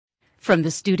From the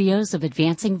studios of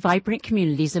Advancing Vibrant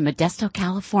Communities in Modesto,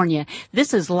 California,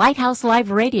 this is Lighthouse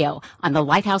Live Radio on the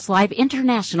Lighthouse Live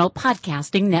International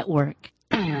Podcasting Network.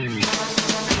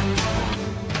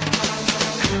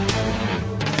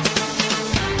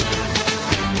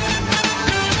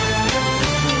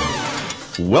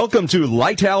 Welcome to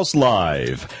Lighthouse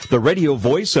Live, the radio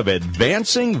voice of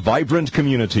advancing vibrant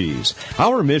communities.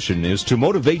 Our mission is to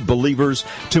motivate believers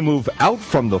to move out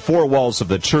from the four walls of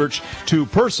the church to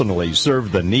personally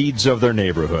serve the needs of their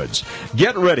neighborhoods.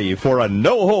 Get ready for a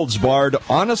no-holds-barred,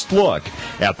 honest look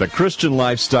at the Christian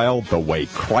lifestyle the way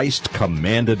Christ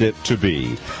commanded it to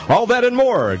be. All that and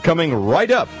more coming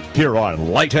right up here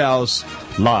on Lighthouse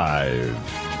Live.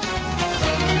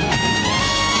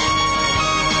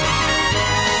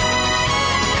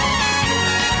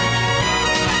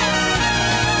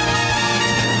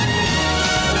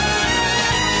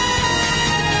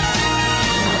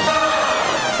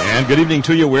 And good evening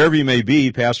to you wherever you may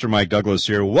be. Pastor Mike Douglas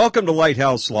here. Welcome to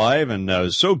Lighthouse Live,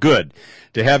 and so good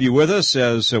to have you with us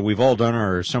as we've all done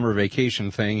our summer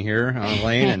vacation thing here,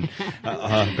 Elaine.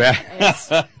 And back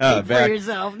for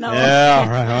yourself. No.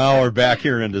 Yeah, well, we're back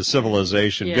here into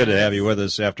civilization. Yes. Good to have you with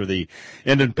us after the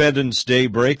Independence Day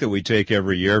break that we take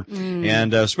every year.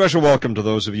 And a special welcome to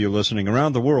those of you listening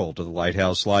around the world to the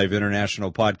Lighthouse Live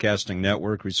International Podcasting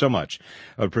Network. We so much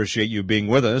appreciate you being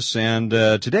with us. And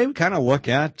today we kind of look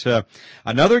at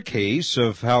another case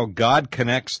of how God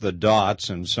connects the dots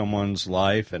in someone's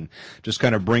life and just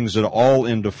kind of brings it all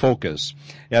into focus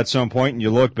at some point. And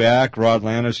you look back, Rod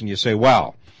Landis, and you say,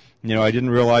 wow, you know, I didn't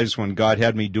realize when God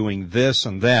had me doing this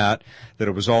and that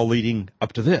it was all leading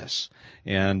up to this.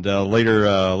 And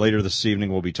later this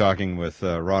evening, we'll be talking with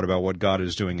Rod about what God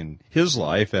is doing in his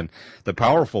life and the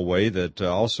powerful way that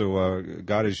also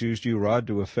God has used you, Rod,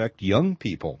 to affect young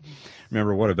people.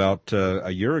 Remember, about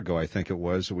a year ago, I think it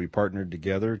was, we partnered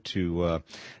together to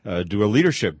do a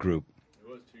leadership group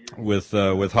with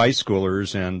high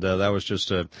schoolers, and that was just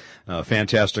a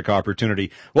fantastic opportunity.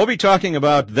 We'll be talking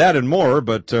about that and more,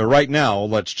 but right now,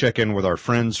 let's check in with our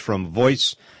friends from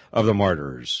Voice of the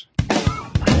Martyrs.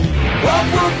 What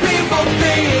will people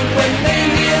think when they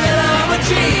hear that I'm a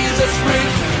Jesus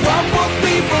freak? What will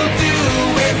people do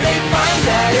if they find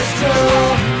that it's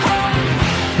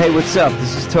true? Hey, what's up?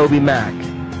 This is Toby Mack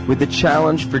with the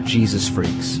challenge for Jesus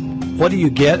freaks. What do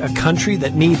you get? A country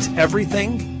that needs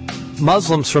everything?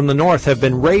 Muslims from the north have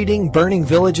been raiding, burning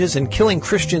villages, and killing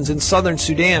Christians in southern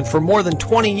Sudan for more than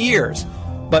 20 years.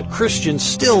 But Christians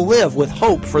still live with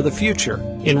hope for the future.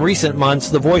 In recent months,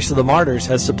 the Voice of the Martyrs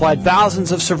has supplied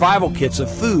thousands of survival kits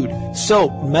of food,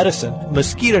 soap, medicine,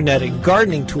 mosquito netting,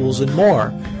 gardening tools, and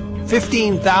more.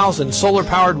 15,000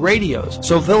 solar-powered radios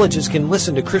so villages can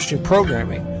listen to Christian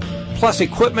programming, plus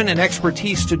equipment and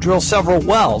expertise to drill several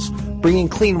wells, bringing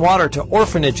clean water to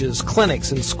orphanages,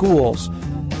 clinics, and schools.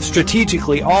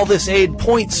 Strategically, all this aid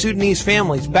points Sudanese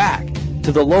families back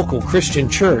to the local Christian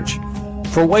church.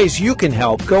 For ways you can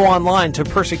help, go online to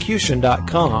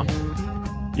persecution.com.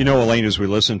 You know, Elaine, as we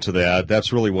listen to that,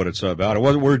 that's really what it's about.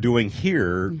 What we're doing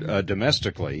here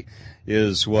domestically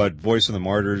is what Voice of the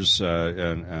Martyrs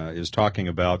is talking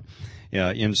about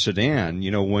in Sudan.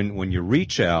 You know, when you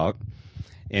reach out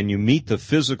and you meet the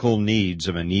physical needs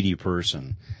of a needy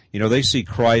person, you know, they see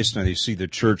Christ and they see the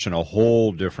church in a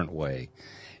whole different way.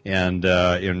 And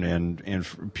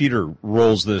Peter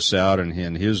rolls this out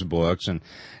in his books, and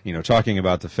you know, talking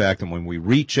about the fact that when we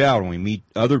reach out and we meet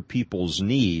other people's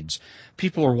needs,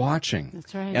 people are watching.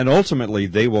 That's right. And ultimately,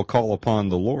 they will call upon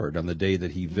the Lord on the day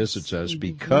that He visits us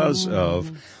because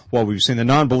of what we've seen. The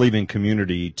non-believing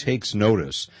community takes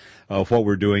notice of what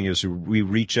we're doing is we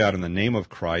reach out in the name of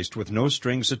Christ with no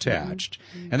strings attached.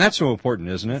 And that's so important,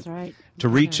 isn't it? That's right. To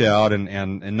reach out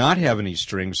and not have any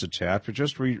strings attached, but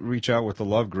just reach out with the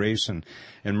love, grace, and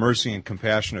mercy and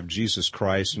compassion of Jesus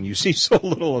Christ. And you see so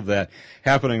little of that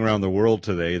happening around the world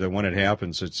today that when it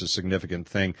happens, it's a significant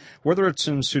thing, whether it's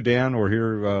in Sudan or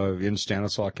here in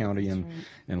Stanislaus County in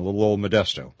little old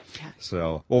Modesto.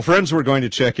 So, well, friends, we're going to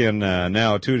check in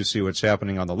now, too, to see what's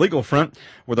happening on the legal front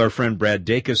with our friend Brad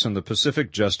Dacus and the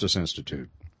Pacific Justice Institute.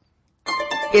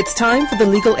 It's time for The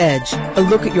Legal Edge, a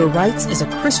look at your rights as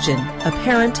a Christian, a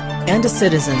parent, and a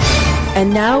citizen.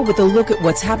 And now, with a look at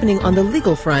what's happening on the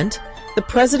legal front, the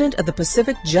president of the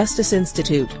Pacific Justice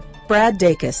Institute, Brad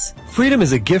Dacus. Freedom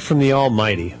is a gift from the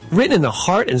Almighty, written in the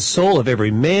heart and soul of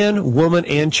every man, woman,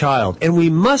 and child, and we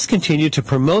must continue to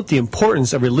promote the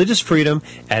importance of religious freedom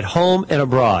at home and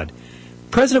abroad.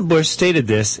 President Bush stated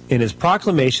this in his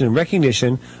proclamation in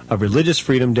recognition of Religious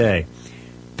Freedom Day.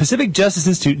 Pacific Justice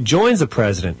Institute joins the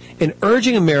President in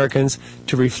urging Americans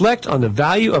to reflect on the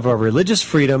value of our religious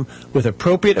freedom with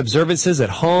appropriate observances at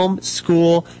home,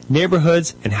 school,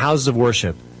 neighborhoods, and houses of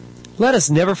worship. Let us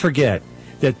never forget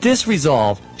that this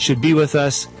resolve should be with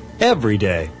us every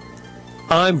day.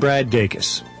 I'm Brad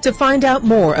Dacus. To find out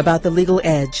more about The Legal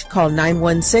Edge, call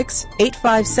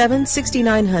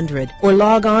 916-857-6900 or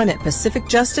log on at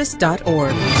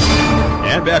pacificjustice.org.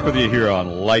 And back with you here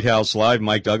on Lighthouse Live,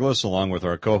 Mike Douglas, along with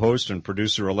our co-host and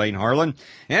producer Elaine Harlan,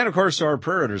 and of course our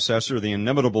prayer intercessor, the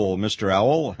inimitable Mr.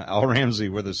 Owl, Al Ramsey,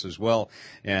 with us as well.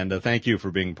 And thank you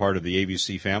for being part of the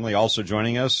ABC family. Also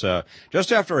joining us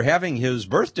just after having his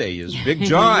birthday is Big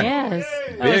John. Yes.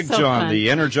 Big so John, fun. the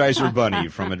Energizer Bunny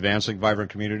from Advancing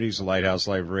Vibrant Communities, Lighthouse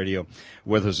Live Radio,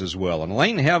 with us as well. And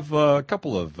Elaine, have a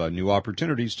couple of new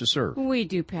opportunities to serve. We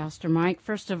do, Pastor Mike.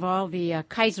 First of all, the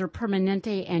Kaiser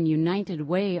Permanente and United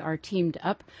Way are teamed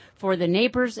up for the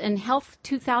Neighbors in Health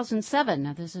 2007.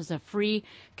 Now, this is a free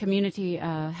community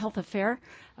health affair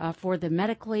for the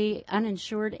medically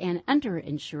uninsured and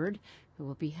underinsured, who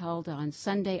will be held on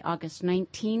Sunday, August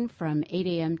 19 from 8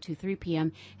 a.m. to 3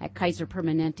 p.m. at Kaiser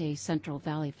Permanente Central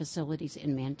Valley facilities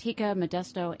in Manteca,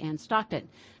 Modesto, and Stockton.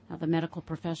 Now, the medical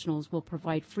professionals will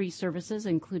provide free services,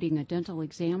 including a dental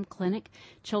exam clinic,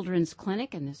 children's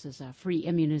clinic, and this is free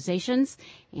immunizations,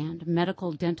 and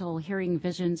medical, dental, hearing,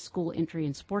 vision, school entry,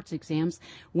 and sports exams,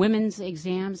 women's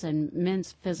exams, and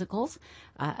men's physicals,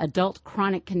 adult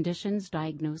chronic conditions,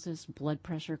 diagnosis, blood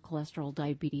pressure, cholesterol,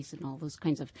 diabetes, and all those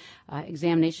kinds of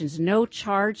examinations. No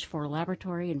charge for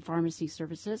laboratory and pharmacy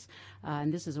services,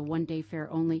 and this is a one-day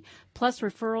fair only, plus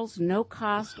referrals, no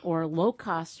cost or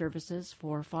low-cost services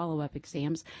for follow-up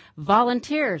exams.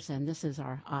 Volunteers, and this is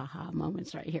our aha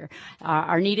moments right here,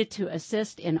 are needed to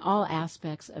assist in all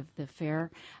aspects of the fair.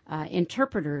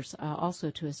 Interpreters also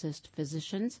to assist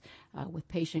physicians with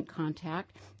patient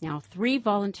contact. Now, 3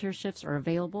 volunteer shifts are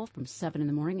available from 7 in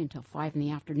the morning until 5 in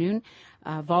the afternoon.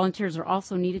 Volunteers are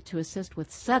also needed to assist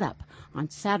with setup on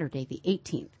Saturday, the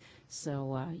 18th.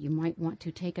 So you might want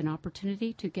to take an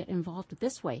opportunity to get involved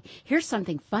this way. Here's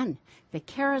something fun. The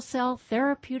Carousel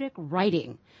Therapeutic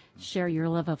Riding. Share your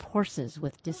love of horses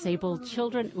with disabled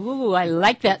children. Ooh, I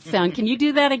like that sound. Can you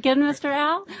do that again, Mr.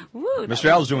 Al? Ooh, Mr.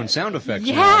 Al's doing sound effects.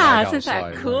 yeah, isn't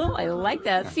that cool? I like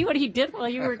that. See what he did while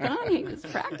you were gone? He was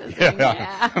practicing.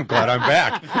 Yeah. I'm glad I'm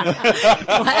back.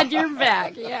 Glad you're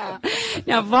back, yeah.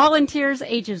 Now, volunteers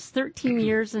ages 13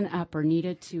 years and up are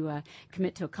needed to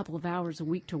commit to a couple of hours a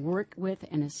week to work with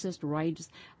and assist riders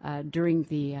during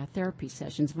the therapy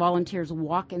sessions. Volunteers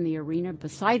walk in the arena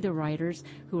beside the riders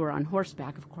who are on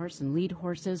horseback, of course, and lead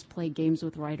horses, play games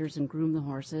with riders, and groom the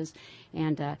horses.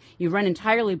 And you run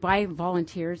entirely by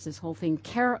volunteers. This whole thing,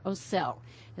 Carousel,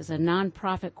 is a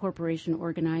nonprofit corporation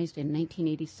organized in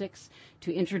 1986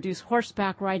 to introduce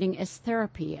horseback riding as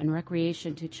therapy and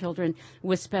recreation to children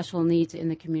with special needs in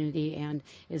the community, and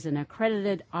is an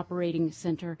accredited operating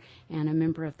center and a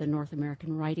member of the North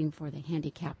American Riding for the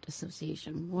Handicapped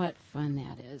Association. What fun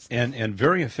that is. And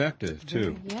very effective,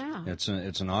 too. Yeah. It's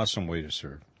an awesome way to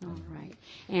serve. All right.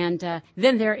 And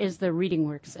then there is the Reading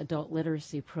Works Adult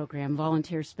Literacy Program.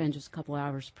 Volunteers spend just a couple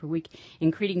hours per week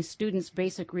increasing students'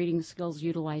 basic reading skills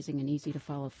utilizing an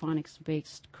easy-to-follow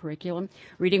phonics-based curriculum.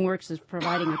 Reading Works is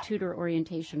providing a tutor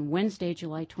orientation Wednesday,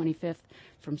 July 25th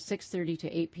from 6:30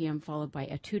 to 8 p.m., followed by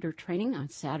a tutor training on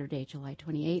Saturday, July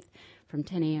 28th from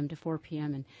 10 a.m. to 4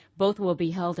 p.m., and both will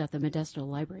be held at the Modesto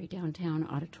Library Downtown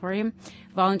Auditorium.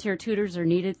 Volunteer tutors are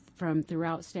needed from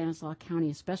throughout Stanislaus County,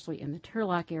 especially in the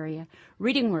Turlock area.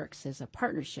 Reading Works is a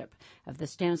partnership of the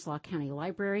Stanislaus County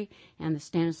Library and the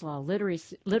Stanislaus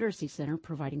Literacy Center,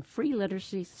 providing free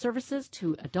literacy services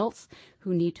to adults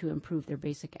who need to improve their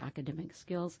basic academic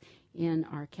skills in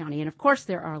our county. And of course,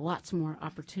 there are lots more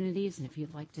opportunities, and if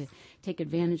you'd like to take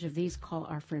advantage of these, call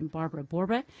our friend Barbara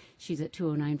Borba. She's at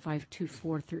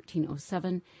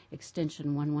 209-524-1307,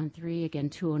 extension 113. Again,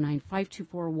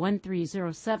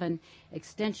 209-524-1307,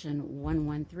 extension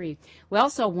 113. We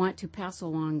also want to pass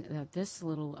along this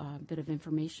little bit of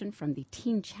information from the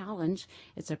Teen Challenge.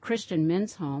 It's a Christian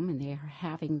men's home, and they are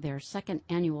having their second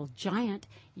annual giant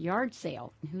yard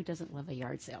sale. And who doesn't love a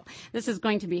yard sale? This is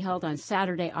going to be held on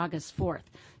Saturday, August 4th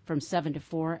from 7 to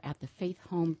 4 at the Faith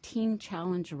Home Teen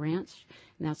Challenge Ranch,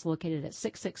 and that's located at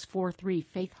 6643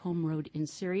 Faith Home Road in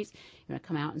Ceres. You're going to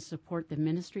come out and support the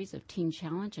ministries of Teen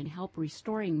Challenge and help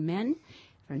restoring men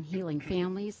and healing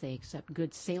families. They accept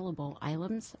good saleable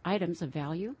items of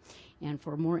value, And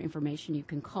for more information, you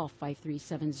can call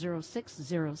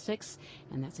 537-0606,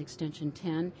 and that's extension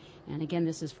 10. And again,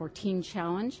 this is for Teen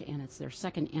Challenge, and it's their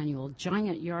second annual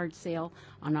giant yard sale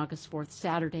on August 4th,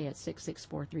 Saturday at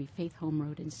 6643 Faith Home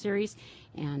Road in Ceres.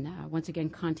 And once again,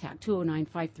 contact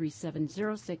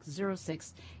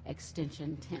 209-537-0606,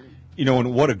 extension 10. You know,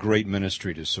 and what a great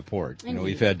ministry to support. You know,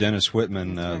 Indeed. we've had Dennis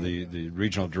Whitman, the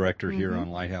regional director here on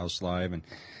Lighthouse Live, and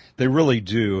they really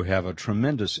do have a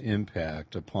tremendous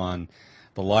impact upon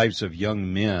the lives of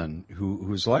young men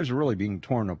whose lives are really being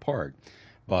torn apart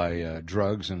by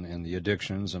drugs and the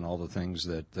addictions and all the things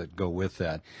that go with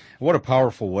that. What a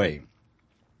powerful way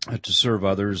to serve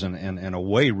others and a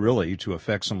way really to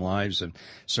affect some lives and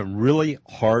some really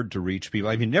hard to reach people.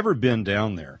 I've never been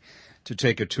down there to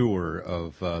take a tour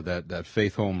of that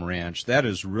Faith Home Ranch. That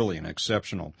is really an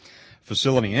exceptional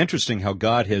facility. Interesting how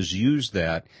God has used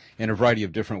that in a variety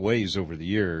of different ways over the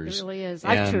years. It really is.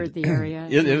 I've toured the area.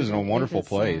 It is a wonderful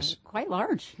place. Quite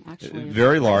large, actually.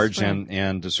 Very large,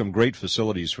 and some great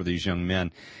facilities for these young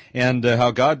men. And how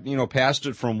God, passed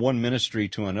it from one ministry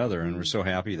to another, and we're so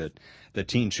happy that the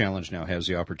Teen Challenge now has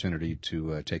the opportunity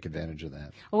to take advantage of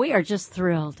that. Well, we are just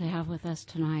thrilled to have with us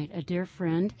tonight a dear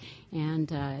friend, and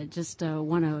just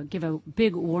want to give a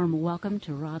big warm welcome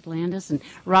to Rod Landis. And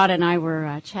Rod and I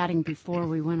were chatting before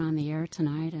we went on the air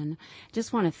tonight, and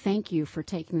just want to thank you for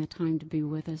taking the time to be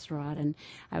with us, Rod. And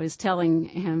I was telling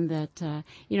him that,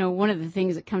 one of the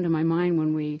things that come to my mind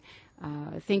when we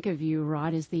think of you,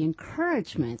 Rod, is the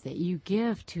encouragement that you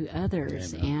give to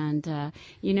others. Amen. And,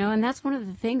 and that's one of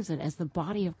the things that as the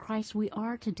body of Christ we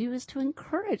are to do is to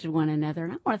encourage one another.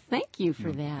 And I want to thank you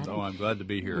for that. Oh, I'm glad to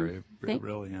be here. I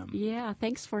really am. Yeah,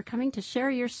 thanks for coming to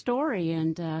share your story.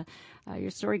 And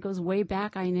your story goes way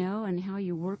back, I know, and how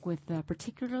you work with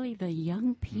particularly the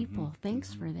young people.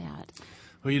 Thanks for that.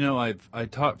 Well, I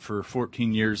taught for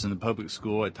 14 years in the public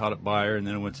school. I taught at Bayer, and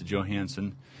then I went to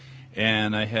Johansson.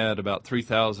 And I had about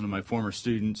 3,000 of my former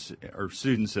students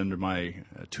under my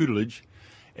tutelage.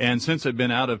 And since I've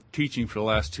been out of teaching for the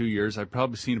last 2 years, I've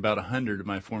probably seen about 100 of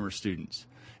my former students.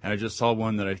 And I just saw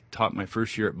one that I taught my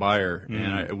first year at Bayer,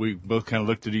 and we both kind of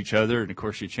looked at each other. And of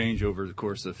course, you change over the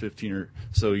course of 15 or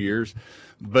so years.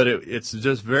 But it's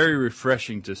just very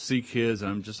refreshing to see kids.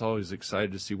 I'm just always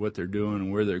excited to see what they're doing and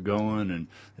where they're going. And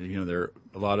a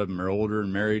lot of them are older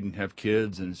and married and have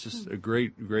kids, and it's just a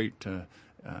great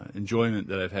enjoyment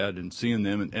that I've had in seeing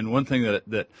them. And one thing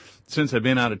that since I've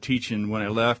been out of teaching, when I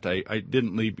left, I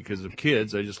didn't leave because of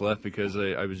kids. I just left because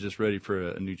I was just ready for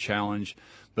a new challenge.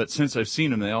 But since I've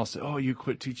seen them, they all say, "Oh, you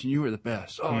quit teaching. You were the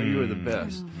best. Oh, you were the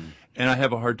best." And I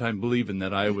have a hard time believing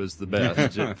that I was the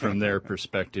best from their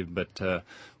perspective. But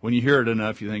when you hear it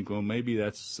enough, you think, well, maybe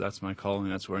that's my calling.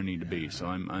 That's where I need to be. So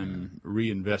I'm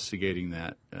reinvestigating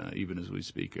that even as we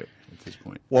speak at this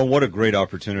point. Well, what a great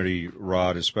opportunity,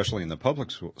 Rod, especially in the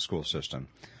public school system,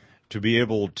 to be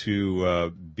able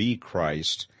to be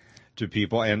Christ to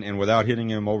people and without hitting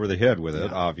him over the head with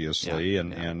it, obviously,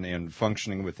 and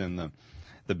functioning within the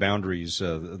boundaries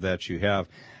that you have.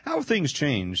 How have things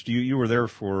changed? You were there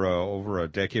for over a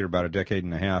decade, or about a decade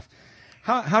and a half.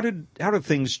 How did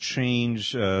things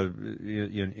change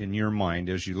in your mind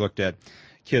as you looked at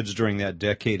kids during that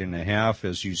decade and a half,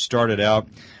 as you started out?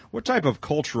 What type of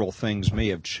cultural things may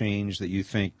have changed that you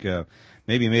think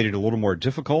maybe made it a little more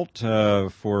difficult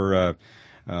for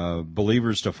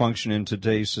believers to function in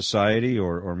today's society,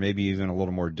 or maybe even a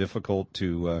little more difficult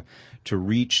to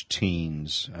reach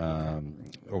teens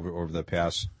over the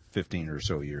past 15 or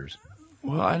so years?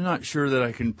 Well, I'm not sure that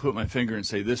I can put my finger and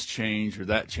say this changed or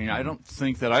that changed. I don't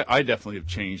think that I definitely have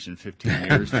changed in 15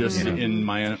 years, just in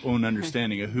my own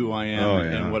understanding of who I am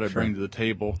and what I bring to the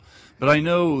table. But I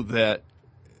know that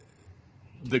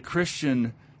the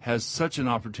Christian has such an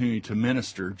opportunity to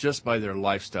minister just by their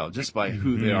lifestyle, just by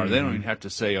who they are. They don't even have to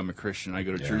say, "I'm a Christian, I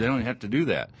go to church." They don't even have to do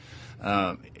that.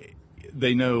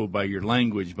 They know by your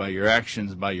language, by your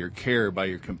actions, by your care, by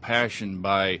your compassion,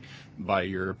 by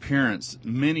your appearance,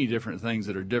 many different things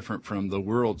that are different from the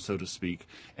world, so to speak.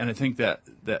 And I think that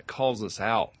calls us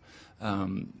out.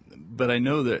 But I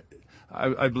know that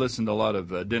I've listened to a lot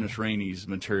of Dennis Rainey's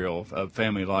material of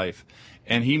family life,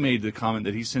 and he made the comment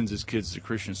that he sends his kids to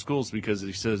Christian schools because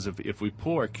he says if we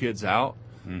pull our kids out,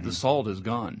 the salt is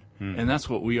gone. And that's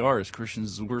what we are as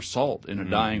Christians. We're salt in a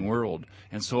dying world.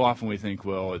 And so often we think,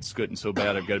 well, it's getting so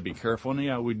bad, I've got to be careful. And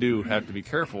yeah, we do have to be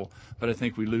careful, but I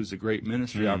think we lose a great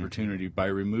ministry opportunity by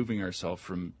removing ourselves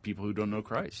from people who don't know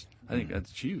Christ. I think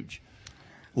that's huge.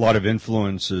 A lot of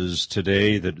influences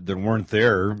today that weren't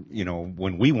there,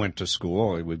 when we went to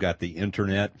school. We've got the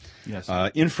internet. Yes.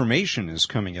 Information is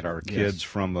coming at our kids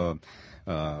from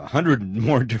 100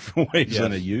 more different ways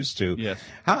than it used to. Yes.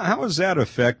 How is that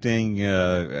affecting,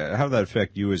 how did that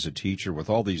affect you as a teacher with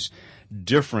all these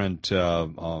different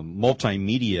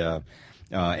multimedia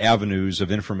avenues of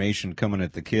information coming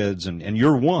at the kids? And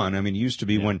you're one. I mean, it used to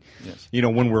be when,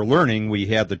 when we're learning, we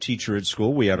had the teacher at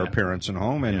school, we had our parents at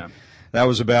home, and that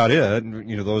was about it.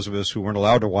 And, those of us who weren't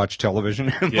allowed to watch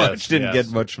television didn't get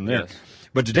much from there. Yes.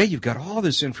 But today you've got all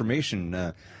this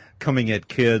information coming at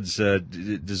kids.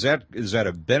 Is that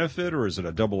a benefit, or is it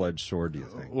a double-edged sword, do you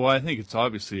think? Well, I think it's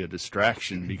obviously a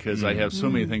distraction because I have so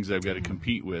many things I've got to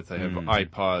compete with. I have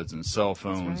iPods and cell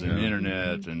phones and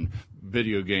internet and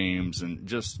video games and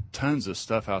just tons of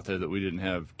stuff out there that we didn't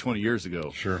have 20 years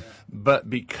ago. Sure. But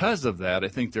because of that, I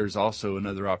think there's also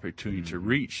another opportunity to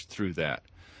reach through that.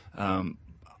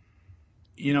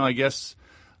 I guess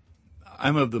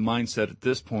I'm of the mindset at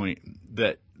this point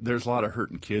that there's a lot of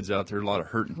hurting kids out there, a lot of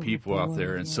hurting people out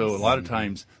there, and so a lot of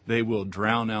times they will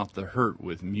drown out the hurt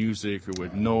with music or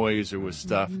with noise or with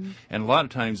stuff. And a lot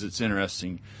of times it's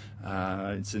interesting.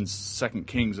 It's in 2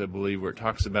 Kings, I believe, where it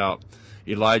talks about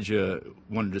Elijah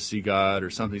wanted to see God or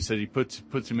something. He said he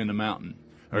puts him in a mountain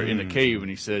or in a cave,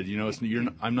 and he said,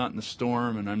 I'm not in the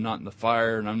storm, and I'm not in the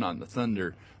fire, and I'm not in the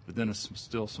thunder, but then a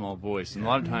still small voice. And a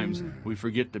lot of times we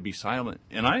forget to be silent.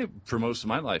 And I, for most of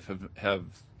my life, have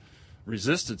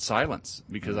resisted silence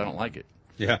because I don't like it.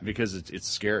 Yeah. Because it's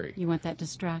scary. You want that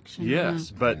distraction. Yes,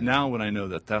 but now when I know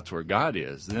that that's where God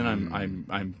is, then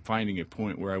I'm finding a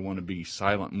point where I want to be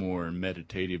silent more and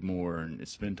meditative more and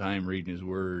spend time reading His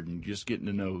Word and just getting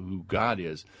to know who God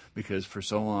is. Because for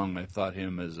so long I thought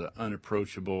Him as an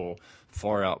unapproachable,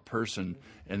 far out person,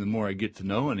 and the more I get to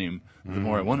knowing Him, the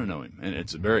more I want to know Him, and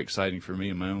it's very exciting for me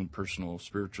in my own personal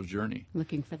spiritual journey.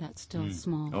 Looking for that still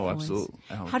small voice. Oh, absolutely.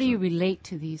 How do you relate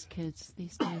to these kids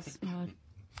these days, Rod?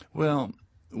 Well,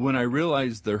 when I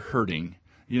realize they're hurting,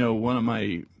 one of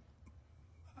my,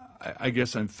 I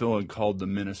guess I'm feeling called to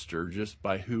minister just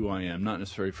by who I am, not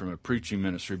necessarily from a preaching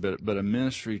ministry, but a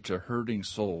ministry to hurting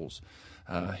souls.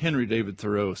 Henry David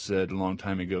Thoreau said a long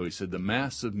time ago, he said, the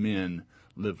mass of men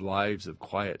live lives of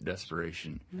quiet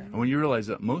desperation. And when you realize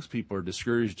that most people are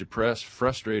discouraged, depressed,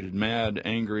 frustrated, mad,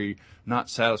 angry, not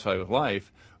satisfied with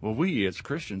life, well, we as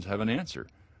Christians have an answer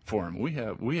for them. We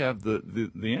have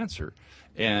the answer,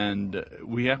 and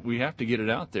we have to get it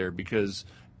out there because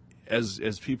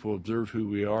as people observe who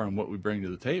we are and what we bring to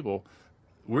the table,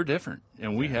 we're different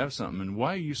and we have something. And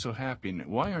why are you so happy? And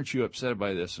why aren't you upset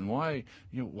by this? And why?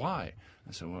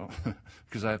 I said, well,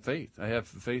 because I have faith. I have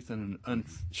faith in an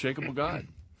unshakable God.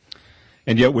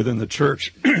 And yet within the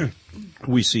church,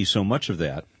 we see so much of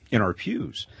that in our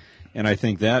pews. And I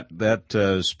think that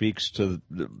speaks to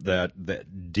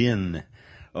that din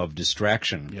of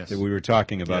distraction that we were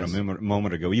talking about a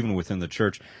moment ago, even within the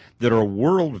church, that our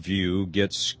worldview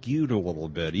gets skewed a little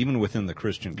bit, even within the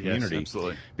Christian community. Yes,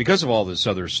 absolutely. Because of all this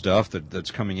other stuff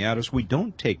that's coming at us, we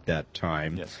don't take that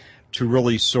time to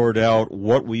really sort out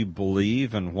what we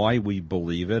believe and why we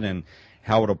believe it and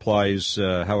how it applies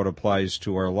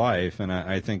to our life. And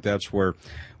I think that's where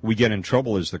we get in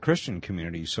trouble as the Christian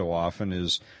community so often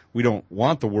is we don't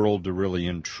want the world to really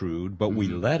intrude, but we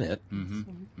let it,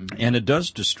 and it does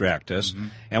distract us,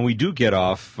 and we do get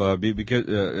off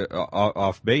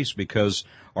base because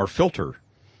our filter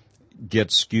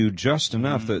gets skewed just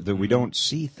enough that we don't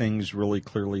see things really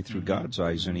clearly through God's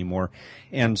eyes anymore,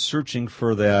 and searching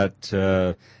for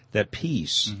that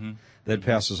peace that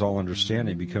passes all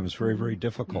understanding becomes very, very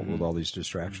difficult with all these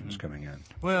distractions coming in.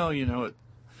 Well,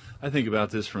 I think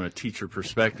about this from a teacher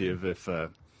perspective.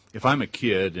 If I'm a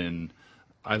kid and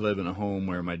I live in a home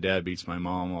where my dad beats my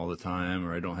mom all the time,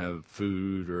 or I don't have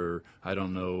food, or I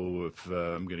don't know if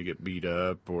I'm going to get beat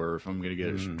up, or if I'm going to get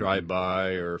a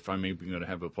drive-by, or if I'm even going to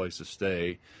have a place to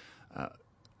stay.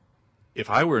 If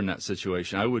I were in that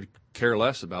situation, I would care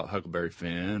less about Huckleberry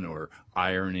Finn or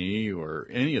irony or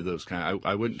any of those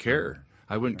I wouldn't care.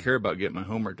 I wouldn't care about getting my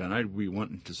homework done. I'd be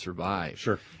wanting to survive.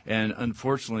 Sure. And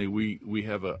unfortunately, we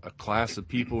have a class of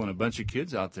people and a bunch of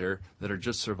kids out there that are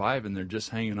just surviving. They're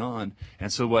just hanging on.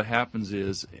 And so what happens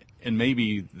is, and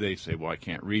maybe they say, well, I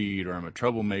can't read, or I'm a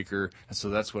troublemaker, and so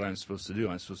that's what I'm supposed to do.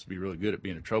 I'm supposed to be really good at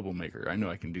being a troublemaker. I know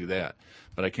I can do that,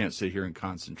 but I can't sit here and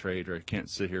concentrate, or I can't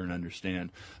sit here and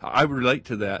understand. I relate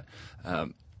to that.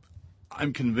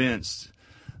 I'm convinced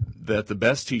that the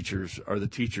best teachers are the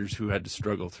teachers who had to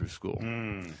struggle through school.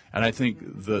 And I think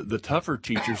the tougher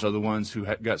teachers are the ones who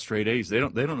got straight A's. They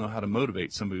don't know how to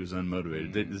motivate somebody who's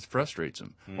unmotivated. It frustrates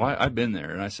them. Well, I've been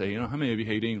there, and I say, how many of you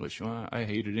hate English? Well, I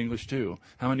hated English too.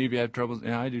 How many of you have trouble?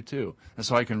 Yeah, I do too. And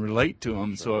so I can relate to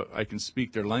them, so I can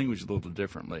speak their language a little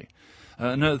differently.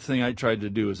 Another thing I tried to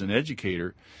do as an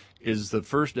educator is the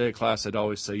first day of class, I'd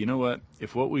always say, you know what,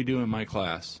 if what we do in my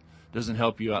class doesn't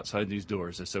help you outside these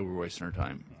doors, I said we're wasting our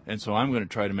time. And so I'm going to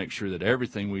try to make sure that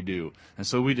everything we do, and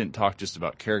so we didn't talk just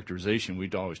about characterization,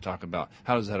 we'd always talk about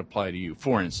how does that apply to you.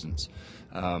 For instance,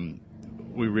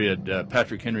 we read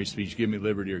Patrick Henry's speech, give me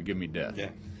liberty or give me death. Yeah.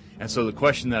 And so the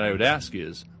question that I would ask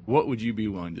is, what would you be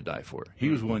willing to die for? He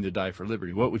was willing to die for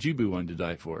liberty. What would you be willing to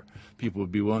die for? People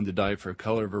would be willing to die for the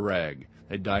color of a rag.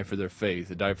 They'd die for their faith.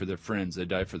 They'd die for their friends. They'd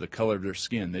die for the color of their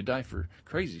skin. They'd die for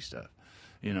crazy stuff.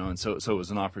 And so it was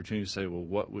an opportunity to say, well,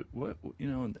 what,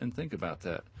 and think about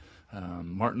that.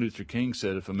 Martin Luther King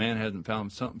said, if a man hadn't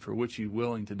found something for which he's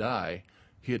willing to die,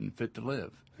 he isn't fit to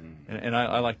live. And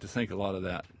I like to think a lot of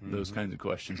that, those kinds of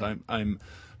questions. I'm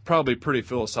probably pretty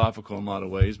philosophical in a lot of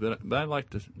ways, but I like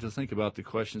to think about the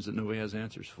questions that nobody has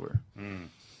answers for.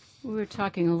 We were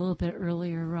talking a little bit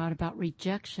earlier, Rod, about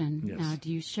rejection. Yes. Now,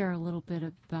 do you share a little bit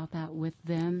about that with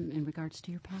them in regards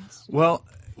to your past? Well,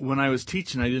 when I was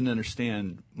teaching, I didn't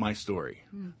understand my story.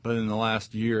 But in the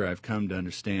last year, I've come to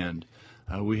understand.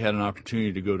 We had an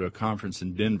opportunity to go to a conference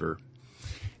in Denver.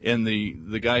 And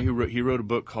the guy who wrote a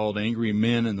book called Angry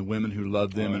Men and the Women Who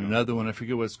Loved Them, and another one, I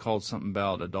forget what it's called, something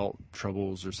about adult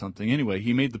troubles or something. Anyway,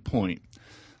 he made the point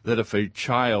that if a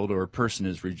child or a person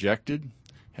is rejected,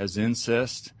 has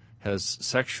incest, has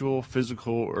sexual,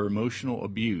 physical, or emotional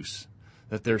abuse,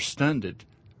 that they're stunned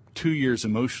 2 years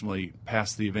emotionally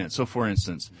past the event. So, for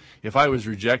instance, if I was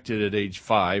rejected at age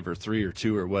 5 or 3 or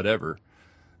 2 or whatever,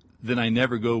 then I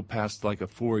never go past like a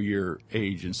 4-year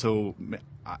age. And so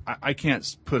I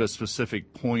can't put a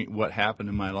specific point what happened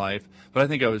in my life, but I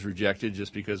think I was rejected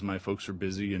just because my folks were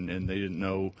busy and they didn't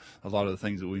know a lot of the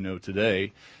things that we know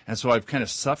today. And so I've kind of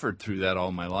suffered through that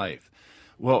all my life.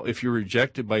 Well, if you're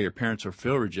rejected by your parents or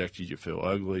feel rejected, you feel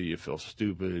ugly, you feel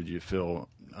stupid, you feel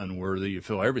unworthy, you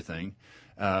feel everything.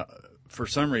 For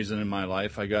some reason in my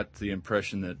life, I got the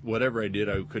impression that whatever I did,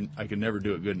 I could never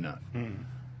do it good enough.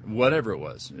 Whatever it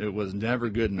was never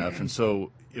good enough. And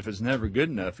so if it's never good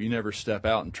enough, you never step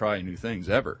out and try new things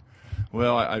ever.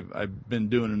 Well, I've been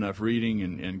doing enough reading,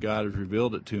 and God has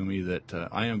revealed it to me that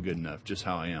I am good enough just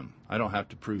how I am. I don't have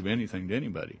to prove anything to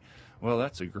anybody. Well,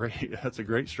 that's a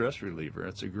great stress reliever.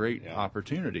 That's a great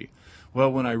opportunity.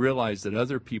 Well, when I realize that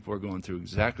other people are going through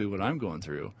exactly what I'm going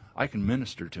through, I can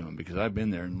minister to them because I've been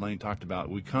there. And Lane talked about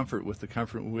we comfort with the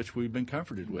comfort in which we've been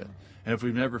comforted with. And if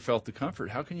we've never felt the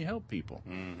comfort, how can you help people?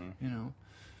 And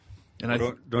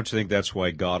don't you think that's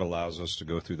why God allows us to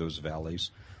go through those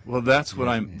valleys? Well, that's what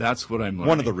I'm learning.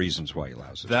 One of the reasons why He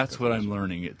allows us. That's what I'm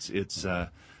learning. It's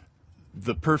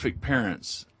the perfect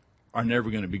parents are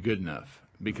never going to be good enough,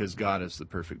 because God is the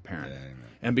perfect parent. Yeah,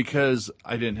 and because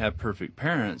I didn't have perfect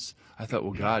parents, I thought,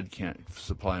 well, God can't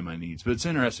supply my needs. But it's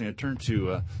interesting. I turned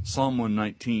to Psalm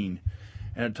 119,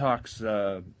 and it talks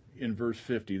in verse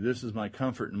 50, this is my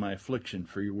comfort in my affliction,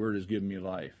 for your word has given me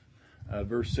life.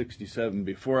 Verse 67,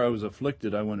 before I was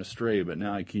afflicted, I went astray, but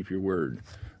now I keep your word.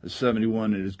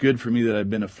 71, it is good for me that I've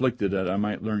been afflicted, that I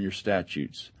might learn your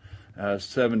statutes.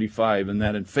 75, and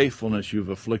that in faithfulness you have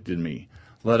afflicted me.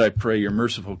 Let, I pray, your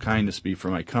merciful kindness be for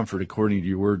my comfort according to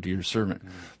your word to your servant.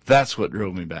 That's what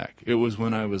drove me back. It was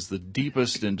when I was the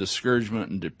deepest in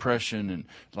discouragement and depression and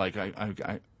like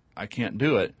I can't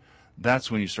do it.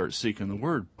 That's when you start seeking the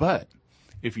word. But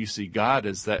if you see God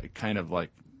as that kind of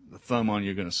like the thumb on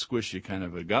you, going to squish you kind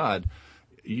of a God,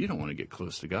 you don't want to get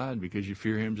close to God because you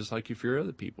fear Him just like you fear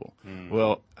other people.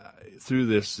 Well, through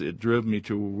this, it drove me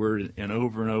to a word and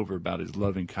over about His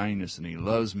loving kindness, and He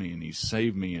loves me, and He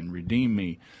saved me and redeemed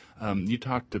me. You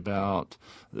talked about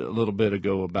a little bit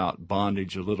ago about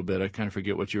bondage a little bit. I kind of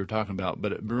forget what you were talking about,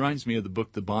 but it reminds me of the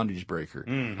book The Bondage Breaker.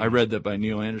 I read that by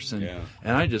Neil Anderson,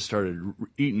 and I just started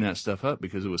eating that stuff up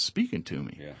because it was speaking to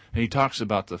me. And he talks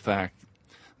about the fact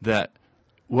that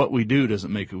what we do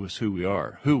doesn't make us who we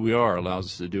are. Who we are allows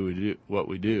us to do what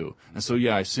we do. And so,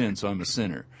 I sin, so I'm a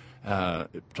sinner.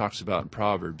 It talks about in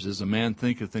Proverbs, as a man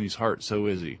thinketh in his heart, so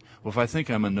is he. Well, if I think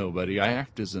I'm a nobody, I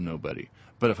act as a nobody.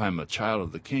 But if I'm a child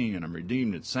of the King and I'm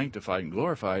redeemed and sanctified and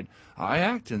glorified, I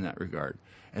act in that regard.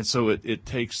 And so it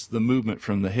takes the movement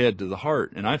from the head to the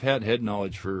heart. And I've had head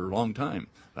knowledge for a long time.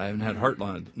 I haven't had heart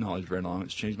knowledge very long.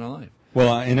 It's changed my life.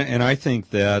 Well, and I think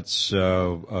that's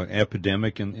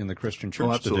epidemic in the Christian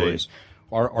church today.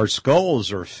 Our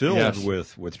skulls are filled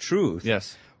with truth.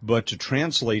 Yes. but to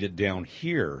translate it down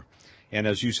here, and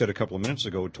as you said a couple of minutes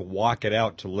ago, to walk it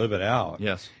out, to live it out,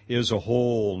 Yes. is a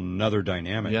whole nother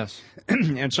dynamic. Yes.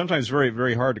 And sometimes very,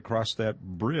 very hard to cross that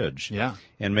bridge Yeah.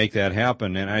 and make that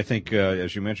happen. And I think,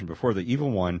 as you mentioned before, the evil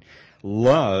one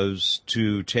loves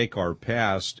to take our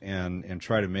past and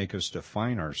try to make us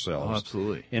define ourselves. Oh,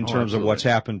 absolutely. In terms of what's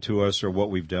happened to us or what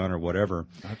we've done or whatever.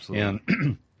 Absolutely.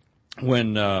 And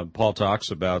when Paul talks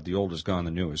about the old is gone,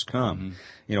 the new has come,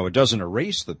 it doesn't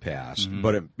erase the past,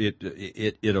 but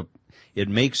it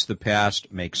makes the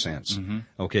past make sense.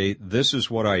 Okay, this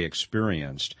is what I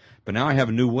experienced, but now I have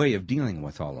a new way of dealing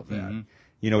with all of that.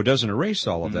 It doesn't erase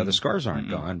all of that. The scars aren't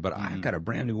gone, but I've got a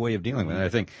brand new way of dealing with it. I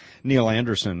think Neil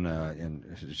Anderson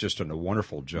has just done a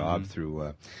wonderful job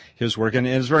through his work, and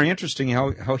it's very interesting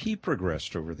how he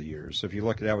progressed over the years. If you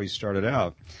look at how he started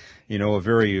out, a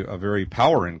very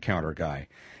power encounter guy.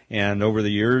 And over the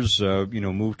years,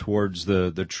 moved towards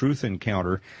the truth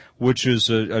encounter, which is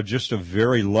just a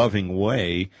very loving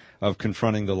way of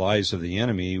confronting the lies of the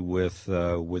enemy with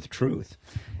truth.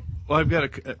 Well, I've got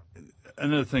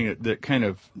another thing that kind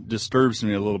of disturbs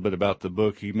me a little bit about the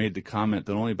book. He made the comment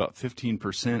that only about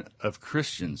 15% of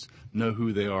Christians know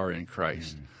who they are in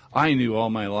Christ. I knew all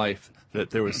my life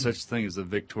that there was such a thing as a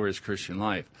victorious Christian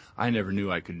life. I never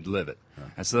knew I could live it.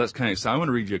 And so that's kind of, so I want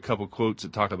to read you a couple quotes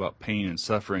that talk about pain and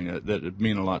suffering that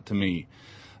mean a lot to me.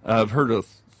 I've heard a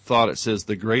thought, it says,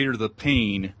 the greater the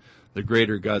pain, the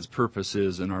greater God's purpose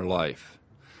is in our life.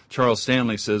 Charles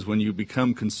Stanley says, when you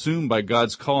become consumed by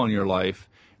God's call in your life,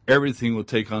 everything will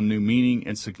take on new meaning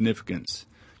and significance.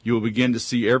 You will begin to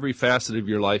see every facet of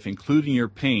your life, including your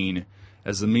pain,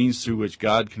 as the means through which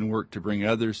God can work to bring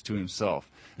others to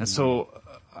himself. And so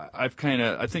I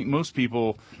think most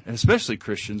people, and especially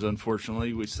Christians,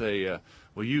 unfortunately, would say,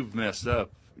 well, you've messed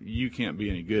up. You can't be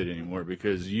any good anymore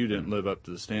because you didn't live up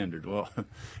to the standard. Well,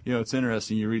 it's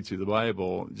interesting. You read through the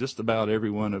Bible, just about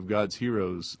every one of God's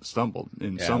heroes stumbled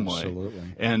in some way. Absolutely.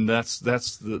 And that's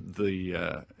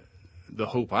the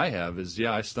hope I have is,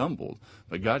 I stumbled,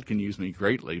 but God can use me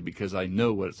greatly because I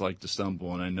know what it's like to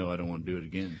stumble, and I know I don't want to do it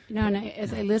again. And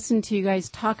as I listen to you guys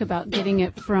talk about getting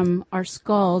it from our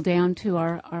skull down to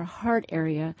our heart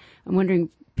area, I'm wondering,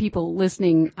 people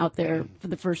listening out there for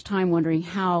the first time, wondering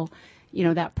how,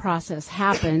 that process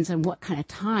happens and what kind of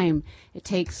time it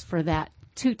takes for that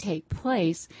to take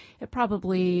place. It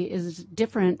probably is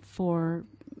different for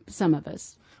some of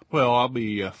us. Well, I'll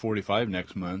be 45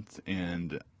 next month,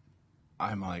 and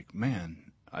I'm like, man,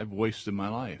 I've wasted my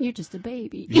life. You're just a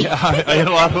baby. Yeah, in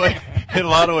a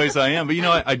lot of ways I am. But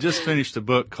I just finished a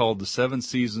book called The 7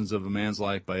 Seasons of a Man's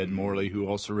Life by Ed Morley, who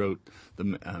also wrote The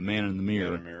Man in the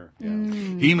Mirror.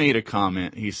 Yeah. He made a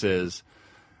comment. He says,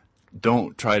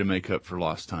 don't try to make up for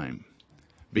lost time,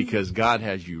 because God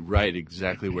has you right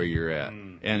exactly where you're at.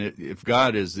 And if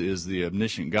God is the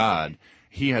omniscient God,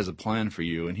 he has a plan for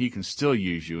you, and he can still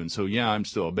use you. And so, I'm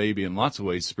still a baby in lots of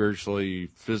ways, spiritually,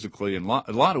 physically, in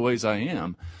a lot of ways I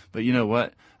am. But you know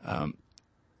what?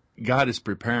 God is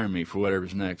preparing me for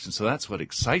whatever's next. And so that's what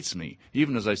excites me.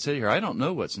 Even as I sit here, I don't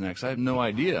know what's next. I have no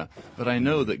idea. But I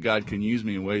know that God can use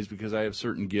me in ways because I have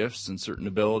certain gifts and certain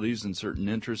abilities and certain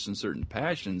interests and certain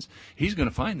passions. He's going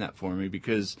to find that for me,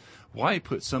 because why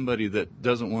put somebody that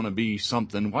doesn't want to be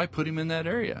something, why put him in that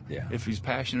area if he's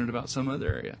passionate about some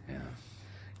other area?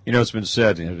 Yeah. It's been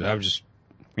said, I'm just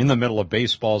in the middle of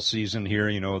baseball season here,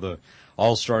 the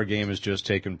All-Star game has just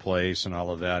taken place and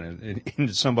all of that.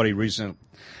 And somebody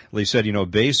recently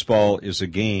said, baseball is a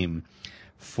game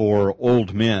for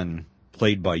old men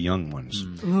played by young ones,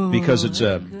 because it's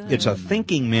a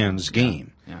thinking man's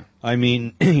game. Yeah. I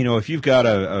mean, if you've got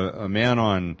a man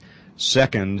on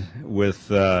second with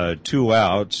 2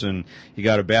 outs and you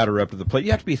got a batter up to the plate,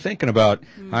 you have to be thinking about,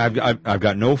 I've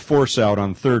got no force out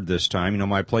on third this time.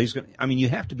 My play's going. I mean, you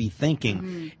have to be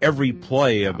thinking every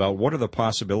play about what are the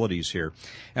possibilities here.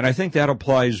 And I think that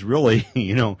applies really,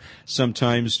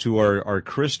 sometimes to our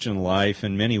Christian life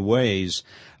in many ways.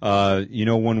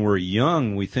 When we're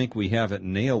young, we think we have it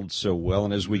nailed so well,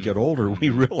 and as we get older,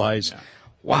 we realize,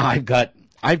 wow, I've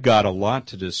got a lot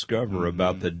to discover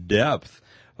about the depth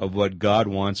of what God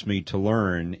wants me to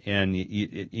learn. And,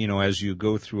 as you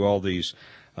go through all these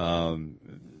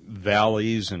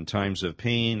valleys and times of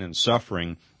pain and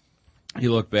suffering,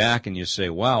 you look back and you say,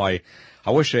 wow, I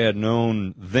wish I had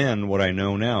known then what I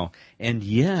know now. And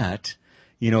yet,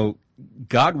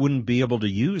 God wouldn't be able to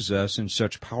use us in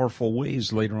such powerful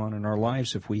ways later on in our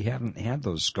lives if we hadn't had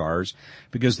those scars,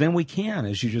 because then we can,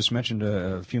 as you just mentioned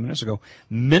a few minutes ago,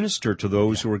 minister to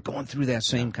those who are going through that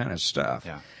same kind of stuff.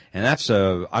 Yeah. And that's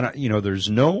there's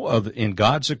no other, in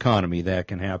God's economy, that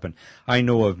can happen. I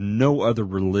know of no other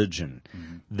religion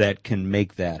that can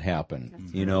make that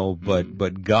happen,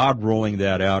 but God rolling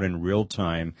that out in real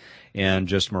time and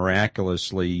just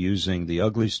miraculously using the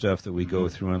ugly stuff that we go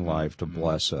through in life to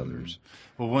bless others.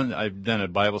 Well, I've done a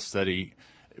Bible study,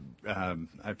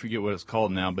 I forget what it's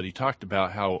called now, but he talked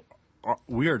about how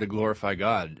we are to glorify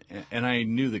God. And I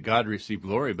knew that God received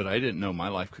glory, but I didn't know my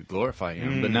life could glorify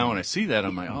him. But now when I see that,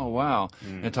 I'm like, oh, wow.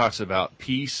 It talks about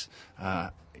peace.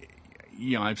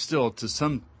 I'm still, to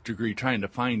some degree, trying to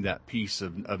find that peace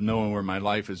of knowing where my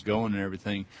life is going and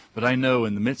everything. But I know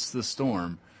in the midst of the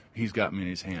storm, he's got me in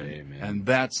his hand. Amen. And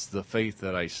that's the faith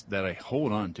that I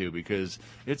hold on to, because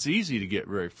it's easy to get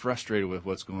very frustrated with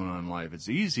what's going on in life. It's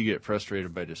easy to get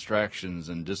frustrated by distractions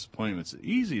and disappointments. It's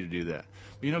easy to do that.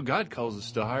 But, God calls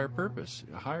us to a higher purpose,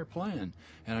 a higher plan.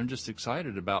 And I'm just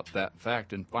excited about that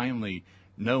fact and finally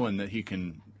knowing that he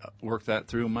can work that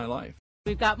through in my life.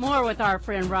 We've got more with our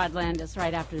friend Rod Landis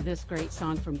right after this great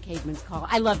song from Caedmon's Call.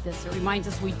 I love this. It reminds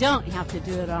us we don't have to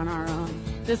do it on our own.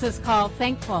 This is called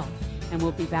Thankful, and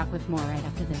we'll be back with more right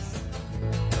after this.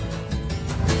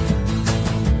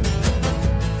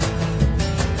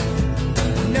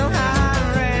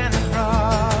 I ran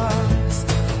across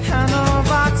an old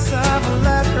box of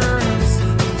letters.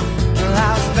 Well,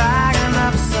 I was bagging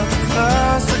up so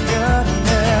close to good and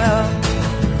well.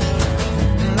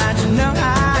 And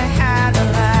I had to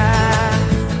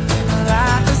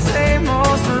laugh to save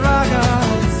more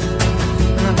struggles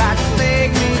that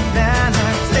plague me then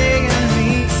are taking me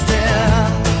still.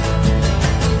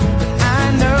 I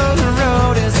know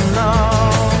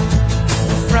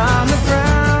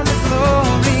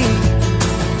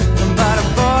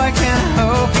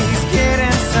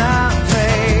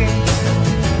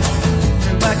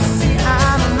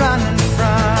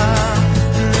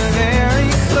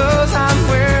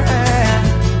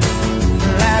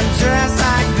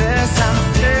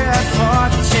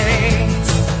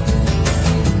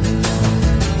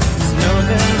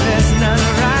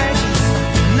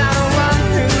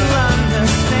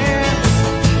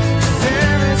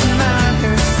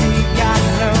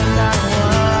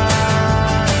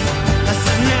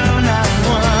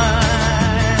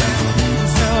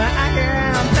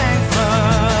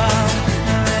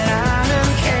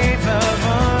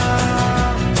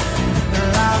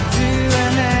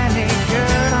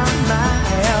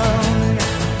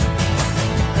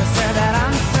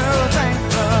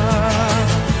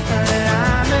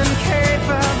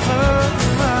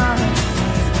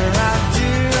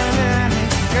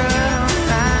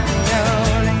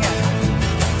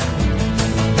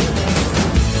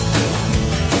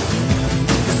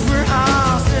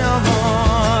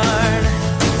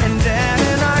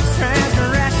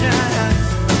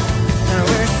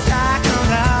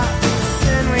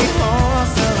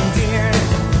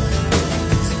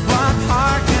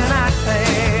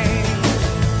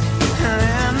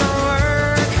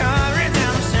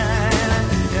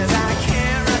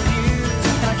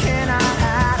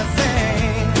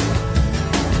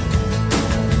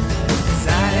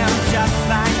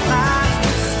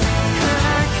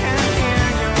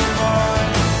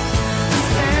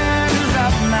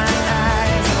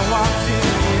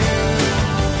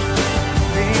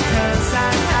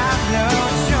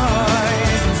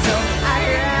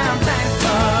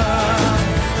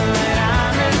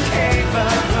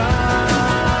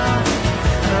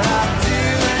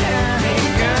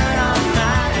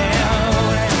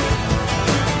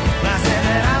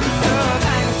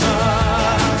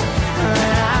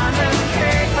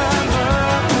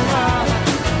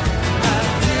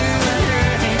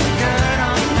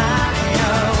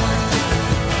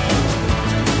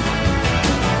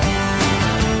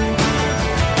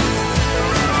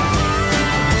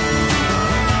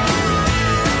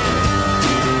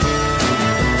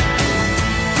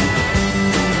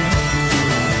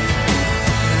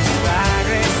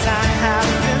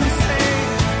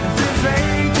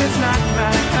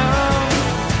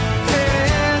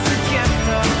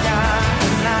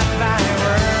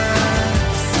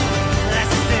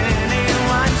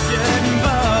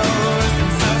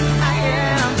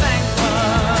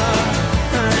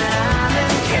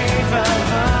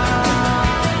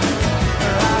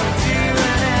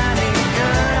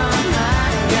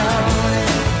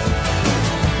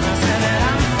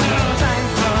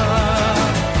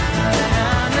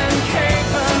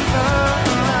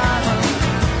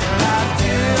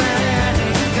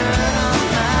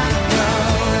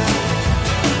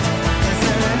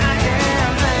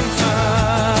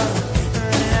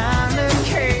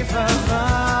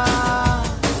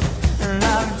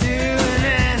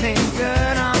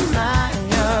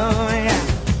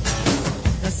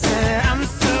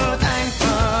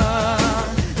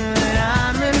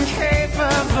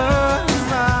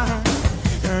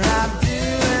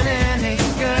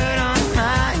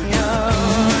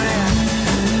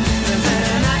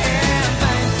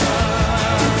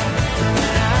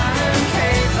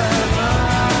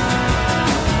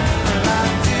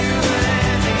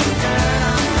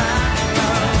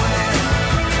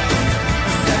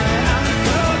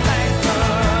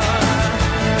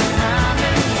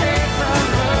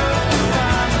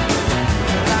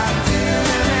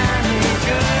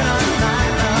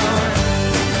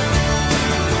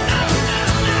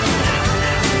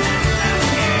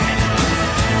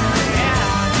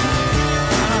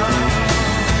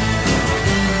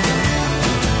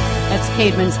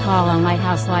Caveman's Call on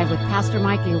Lighthouse Live with Pastor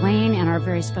Mike Elaine and our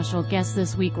very special guest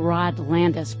this week, Rod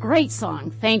Landis. Great song,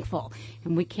 Thankful.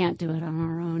 And we can't do it on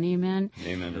our own, amen?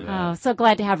 Amen to that. So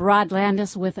glad to have Rod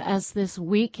Landis with us this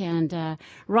week. And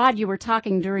Rod, you were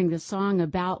talking during the song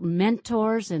about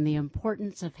mentors and the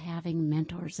importance of having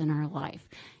mentors in our life.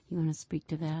 You want to speak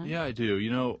to that? Yeah, I do.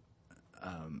 You know,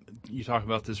 you talk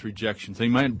about this rejection thing.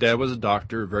 My dad was a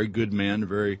doctor, a very good man, a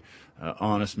very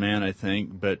honest man, I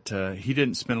think, but he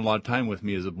didn't spend a lot of time with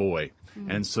me as a boy.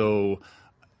 And so,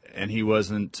 and he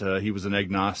wasn't, he was an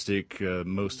agnostic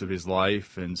most of his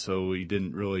life, and so he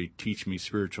didn't really teach me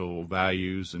spiritual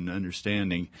values and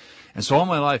understanding. And so all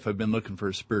my life I've been looking for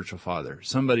a spiritual father,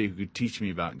 somebody who could teach me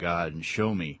about God and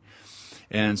show me.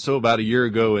 And so about a year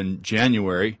ago in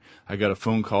January, I got a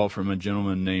phone call from a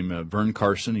gentleman named Vern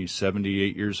Carson. He's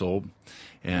 78 years old.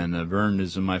 And Vern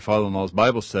is in my father-in-law's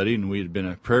Bible study, and we had been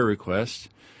a prayer request.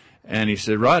 And he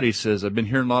said, Rod, he says, I've been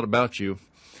hearing a lot about you,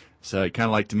 so I'd kind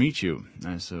of like to meet you.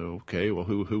 And I said, okay, well,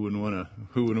 who wouldn't want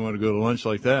to go to lunch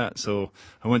like that? So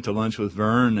I went to lunch with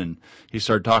Vern, and he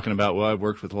started talking about, well, I've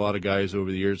worked with a lot of guys over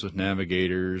the years with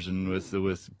navigators and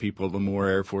with people at Lemoore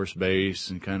Air Force Base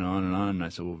and kind of on and on. And I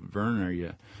said, well, Vern, are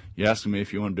you asking me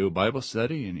if you want to do a Bible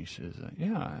study? And he says,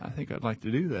 yeah, I think I'd like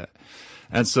to do that.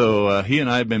 And so he and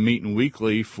I have been meeting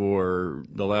weekly for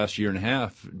the last year and a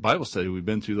half, Bible study. We've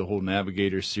been through the whole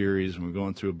Navigator series, and we're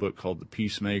going through a book called The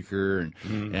Peacemaker,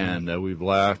 and we've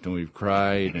laughed and we've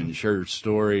cried and shared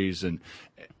stories. And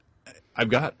I've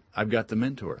got the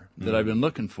mentor that I've been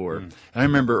looking for. And I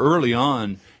remember early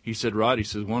on, he said, Rod, he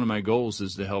says, one of my goals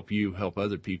is to help you help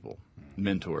other people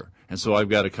mentor. And so I've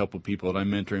got a couple people that I'm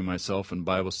mentoring myself in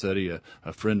Bible study.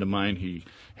 A friend of mine, he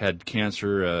had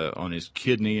cancer on his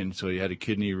kidney, and so he had a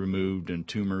kidney removed and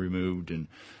tumor removed, and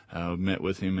met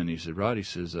with him, and he said, Rod, he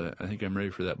says, I think I'm ready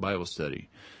for that Bible study.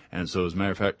 And so as a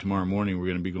matter of fact, tomorrow morning we're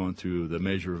going to be going through The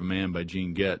Measure of a Man by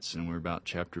Gene Getz, and we're about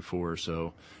chapter 4 or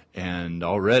so. And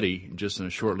already, just in a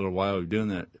short little while of doing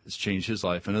that, it's changed his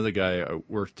life. Another guy I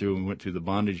worked through and went through The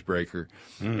Bondage Breaker,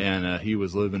 and he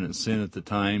was living in sin at the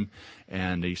time,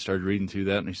 and he started reading through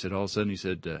that, and he said, all of a sudden, he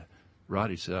said,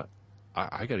 Rod, he said,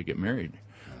 I got to get married.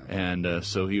 And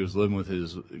so he was living with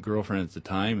his girlfriend at the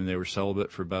time, and they were celibate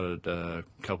for about a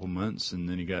couple months, and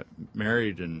then he got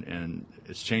married, and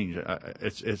it's changed.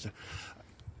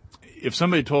 If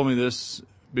somebody told me this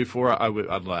before,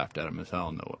 I'd laughed at him and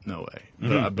said, no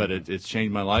way. But it's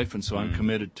changed my life, and so I'm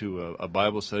committed to a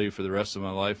Bible study for the rest of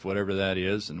my life, whatever that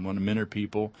is, and want to mentor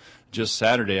people. Just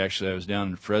Saturday, actually, I was down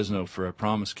in Fresno for a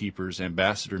Promise Keepers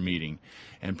ambassador meeting,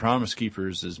 and Promise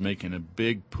Keepers is making a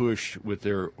big push with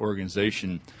their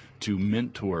organization to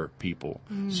mentor people.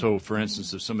 So, for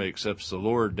instance, if somebody accepts the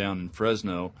Lord down in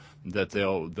Fresno, that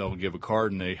they'll give a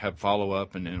card and they have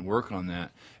follow-up and work on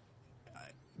that.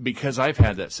 Because I've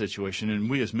had that situation, and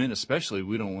we as men especially,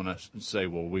 we don't want to say,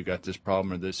 well, we got this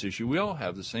problem or this issue. We all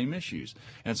have the same issues.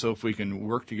 And so if we can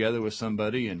work together with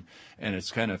somebody, and it's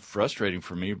kind of frustrating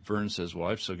for me, Vern says, well,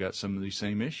 I've still got some of these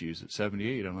same issues at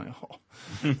 78. I'm like, oh,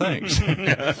 thanks.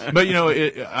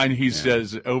 But, he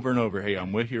says over and over, hey,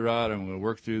 I'm with you, Rod. I'm going to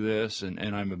work through this, and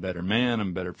I'm a better man,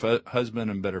 I'm a better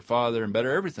husband, I'm a better father, I'm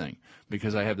better everything,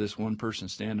 because I have this one person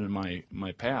standing in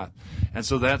my path. And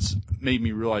so that's made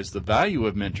me realize the value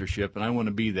of mentorship, and I want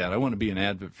to be that. I want to be an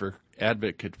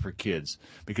advocate for kids,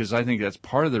 because I think that's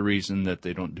part of the reason that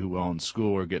they don't do well in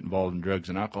school or get involved in drugs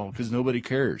and alcohol, because nobody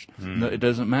cares. No, it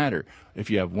doesn't matter. If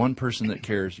you have one person that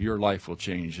cares, your life will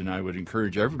change. And I would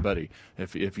encourage everybody,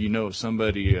 if you know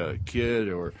somebody, a kid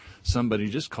or somebody,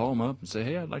 just call them up and say,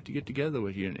 hey, I'd like to get together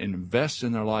with you, and invest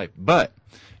in their life. But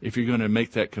if you're going to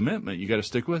make that commitment, you got to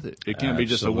stick with it. It can't be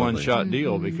just a one-shot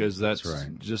deal, because that's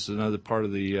just another part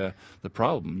of the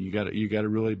problem. You got to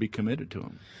really be committed to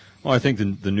them. Well, I think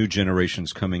the new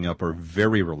generations coming up are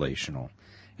very relational,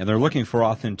 and they're looking for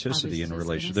authenticity in a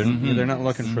relation. They're not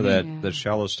looking for that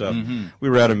shallow stuff. We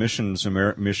were at a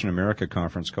Mission America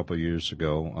conference a couple of years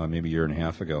ago, maybe a year and a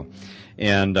half ago,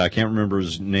 and I can't remember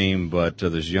his name, but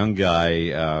this young guy,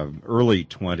 early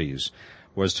 20s,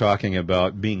 was talking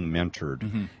about being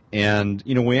mentored. And,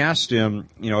 we asked him,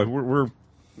 we're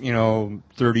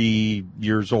 30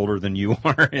 years older than you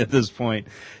are at this point.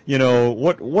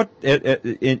 What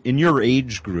in your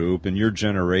age group, in your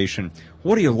generation,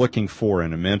 what are you looking for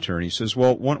in a mentor? And he says,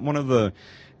 well, one of the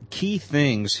key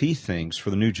things he thinks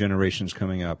for the new generations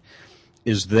coming up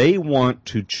is they want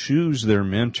to choose their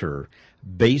mentor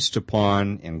based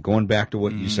upon, and going back to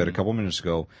what you said a couple minutes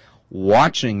ago,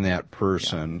 watching that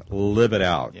person live it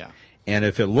out. And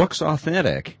if it looks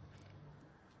authentic,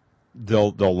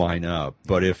 they'll line up.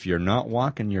 But if you're not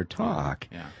walking your talk,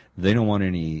 they don't want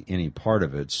any part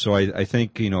of it. So I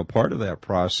think, part of that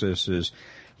process is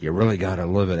you really got to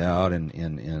live it out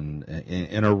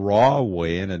in a raw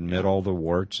way and admit all the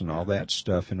warts and all that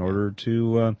stuff in order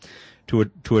to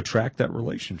attract that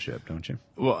relationship, don't you?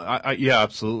 Well, yeah,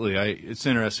 absolutely. It's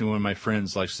interesting. One of my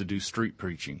friends likes to do street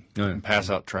preaching and pass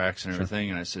out tracts and everything.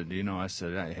 And I said,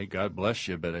 hey, God bless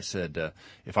you. But I said,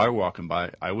 if I were walking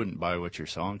by, I wouldn't buy what you're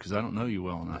selling because I don't know you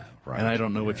well enough. Right. And I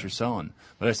don't know what you're selling.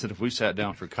 But I said, if we sat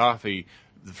down for coffee,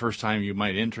 the first time you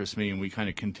might interest me, and we kind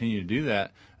of continue to do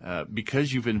that,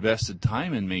 because you've invested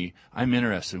time in me, I'm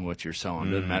interested in what you're selling.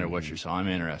 It doesn't matter what you're selling. I'm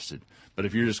interested. But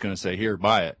if you're just going to say, here,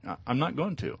 buy it, I'm not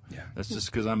going to. Yeah. That's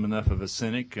just because I'm enough of a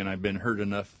cynic and I've been hurt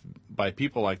enough by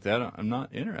people like that. I'm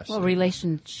not interested. Well,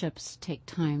 relationships take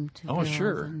time to build.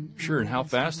 Sure. And how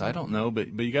fast, I don't know, but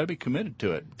you got to be committed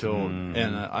to it.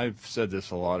 And I've said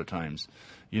this a lot of times.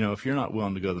 If you're not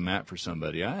willing to go the mat for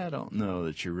somebody, I don't know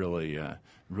that you're really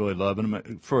loving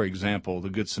them. For example, the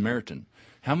Good Samaritan.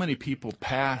 How many people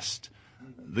passed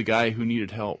the guy who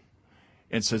needed help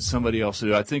and said somebody else to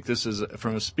do it? I think this is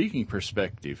from a speaking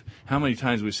perspective. How many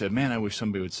times we said, man, I wish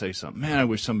somebody would say something. Man, I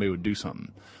wish somebody would do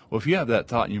something. Well, if you have that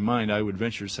thought in your mind, I would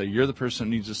venture to say you're the person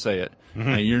who needs to say it,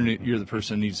 and you're the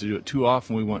person who needs to do it. Too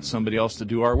often we want somebody else to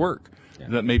do our work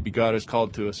that maybe God has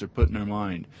called to us or put in our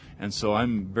mind. And so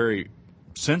I'm very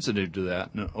sensitive to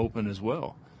that and open as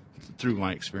well through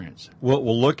my experience. Well,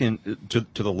 we'll look to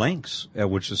the lengths at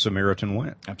which the Samaritan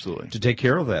went. Absolutely. To take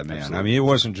care of that man. Absolutely. I mean, it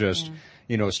wasn't just,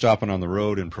 stopping on the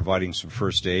road and providing some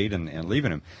first aid and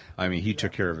leaving him. I mean, he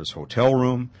took care of his hotel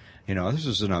room. This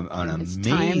is an amazing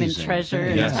time and treasure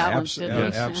and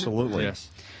talent. Absolutely. Yes.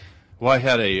 Well, I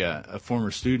had a former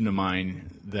student of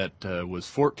mine that was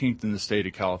 14th in the state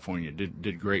of California. Did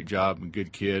a great job, a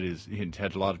good kid. He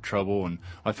had a lot of trouble, and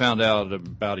I found out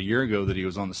about a year ago that he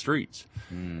was on the streets.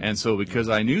 And so because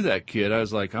I knew that kid, I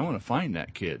was like, I want to find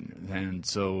that kid. And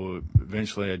so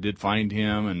eventually I did find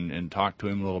him and talked to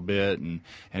him a little bit, and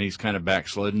he's kind of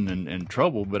backslidden and in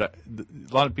trouble. But a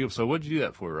lot of people say, what'd you do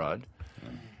that for, Rod?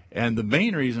 And the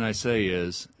main reason I say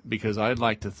is because I'd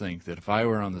like to think that if I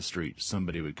were on the street,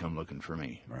 somebody would come looking for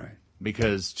me. Right.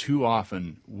 Because too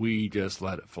often we just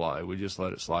let it fly. We just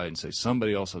let it slide and say,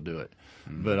 somebody else will do it.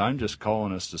 But I'm just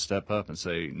calling us to step up and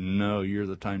say, no, you're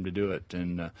the time to do it.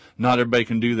 And not everybody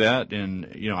can do that. And,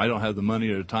 I don't have the money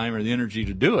or the time or the energy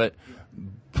to do it.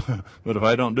 But if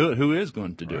I don't do it, who is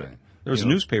going to do it? There was a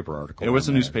newspaper article. There was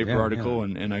a newspaper article,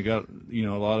 and I got a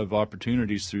lot of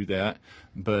opportunities through that.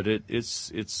 But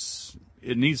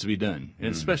it needs to be done,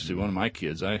 and especially one of my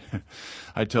kids. I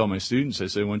tell my students, I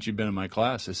say, once you've been in my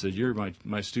class, I said, you're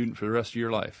my student for the rest of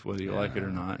your life, whether you like it or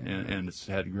not, and it's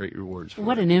had great rewards for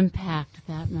What it. an impact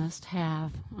that must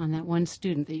have on that one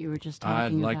student that you were just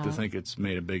talking about. I'd like to think it's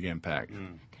made a big impact.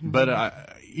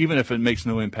 But even if it makes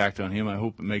no impact on him, I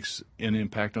hope it makes an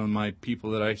impact on my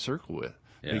people that I circle with.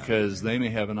 Because they may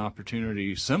have an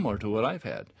opportunity similar to what I've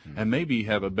had, and maybe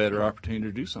have a better opportunity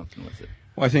to do something with it.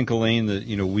 Well, I think, Elaine, that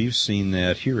we've seen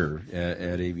that here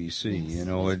at ABC.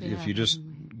 Yes, if you just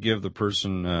give the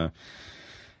person a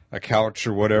couch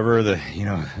or whatever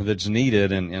that's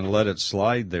needed and let it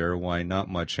slide there, why not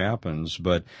much happens.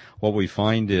 But what we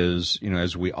find is,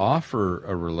 as we offer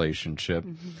a relationship,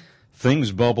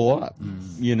 things bubble up,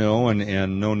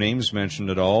 and no names mentioned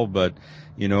at all, but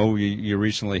you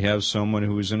recently have someone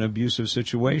who was in an abusive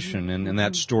situation, and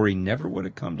that story never would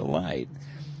have come to light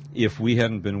if we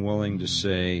hadn't been willing to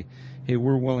say, hey,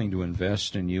 we're willing to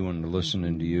invest in you and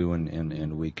listen to you,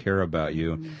 and we care about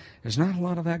you. There's not a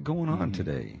lot of that going on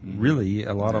today. Really,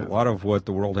 a lot of what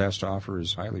the world has to offer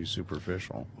is highly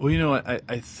superficial. Well,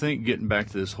 I think getting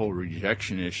back to this whole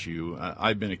rejection issue,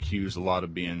 I've been accused a lot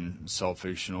of being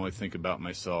selfish and only think about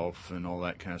myself and all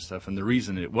that kind of stuff. And the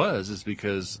reason it is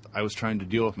because I was trying to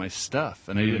deal with my stuff,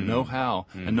 and I didn't know how,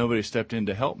 and nobody stepped in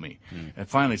to help me. And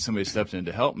finally somebody stepped in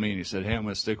to help me, and he said, hey, I'm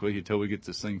going to stick with you until we get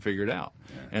this thing figured out.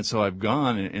 And so I've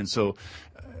gone, and so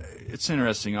it's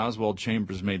interesting. Oswald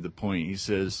Chambers made the point. He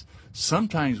says,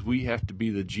 sometimes we have to be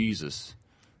the Jesus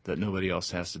that nobody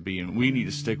else has to be, and we need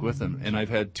to stick with them. And I've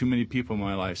had too many people in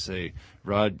my life say,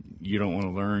 Rod, you don't want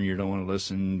to learn, you don't want to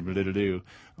listen, blah-da-da-do.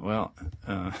 Well,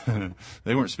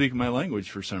 they weren't speaking my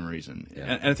language for some reason. Yeah.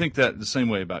 And I think that the same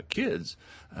way about kids.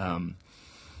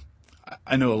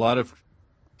 I know a lot of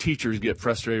teachers get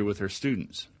frustrated with their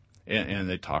students. And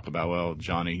they talk about, well,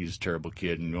 Johnny, he's a terrible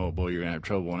kid, and, oh, boy, you're going to have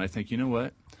trouble. And I think, you know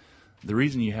what? The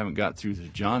reason you haven't got through to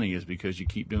Johnny is because you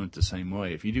keep doing it the same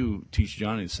way. If you do teach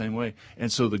Johnny the same way,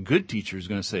 and so the good teacher is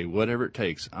going to say, whatever it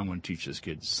takes, I'm going to teach this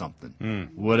kid something,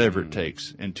 whatever it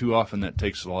takes. And too often that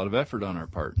takes a lot of effort on our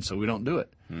part, and so we don't do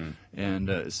it. And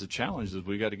it's a challenge that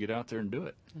we got to get out there and do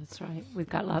it. That's right. We've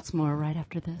got lots more right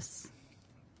after this.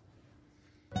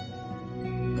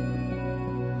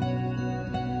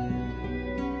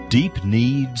 Deep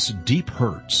needs, deep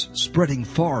hurts, spreading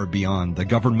far beyond the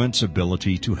government's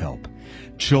ability to help.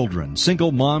 Children,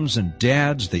 single moms and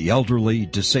dads, the elderly,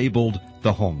 disabled,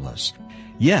 the homeless.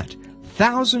 Yet,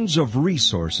 thousands of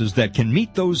resources that can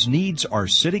meet those needs are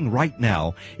sitting right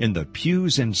now in the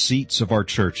pews and seats of our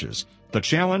churches. The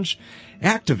challenge?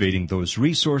 Activating those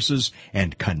resources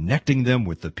and connecting them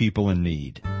with the people in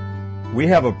need. We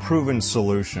have a proven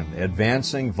solution,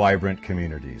 advancing vibrant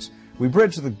communities. We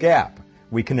bridge the gap.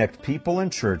 We connect people and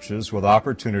churches with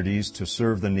opportunities to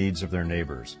serve the needs of their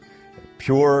neighbors.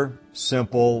 Pure,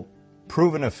 simple,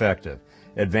 proven effective,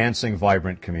 advancing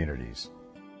vibrant communities.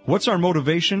 What's our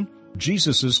motivation?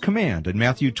 Jesus' command in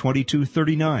Matthew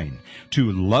 22:39,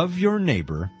 to love your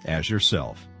neighbor as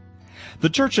yourself. The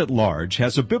church at large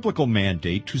has a biblical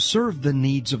mandate to serve the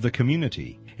needs of the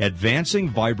community. Advancing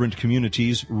Vibrant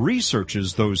Communities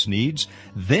researches those needs,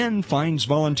 then finds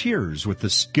volunteers with the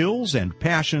skills and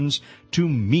passions to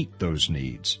meet those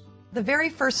needs. The very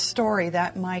first story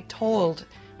that Mike told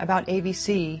about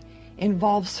AVC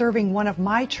involved serving one of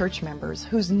my church members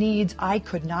whose needs I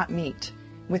could not meet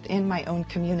within my own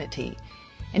community.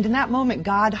 And in that moment,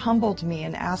 God humbled me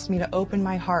and asked me to open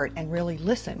my heart and really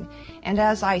listen. And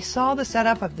as I saw the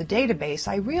setup of the database,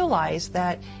 I realized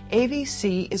that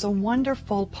AVC is a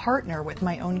wonderful partner with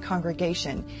my own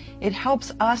congregation. It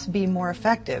helps us be more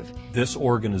effective. This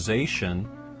organization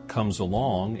comes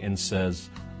along and says,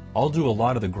 I'll do a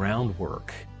lot of the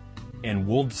groundwork and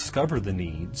we'll discover the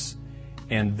needs.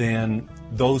 And then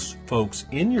those folks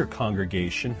in your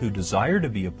congregation who desire to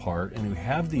be a part and who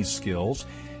have these skills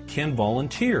can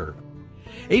volunteer.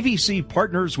 AVC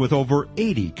partners with over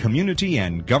 80 community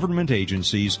and government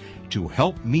agencies to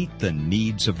help meet the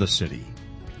needs of the city.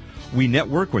 We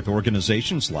network with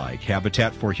organizations like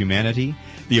Habitat for Humanity,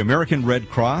 the American Red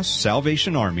Cross,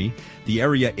 Salvation Army, the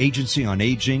Area Agency on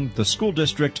Aging, the school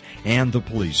district, and the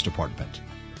police department.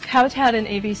 Habitat and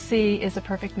AVC is a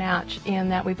perfect match in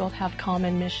that we both have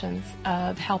common missions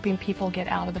of helping people get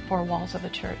out of the four walls of the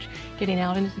church, getting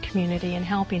out into the community and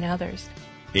helping others.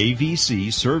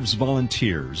 AVC serves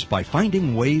volunteers by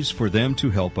finding ways for them to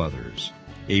help others.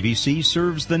 AVC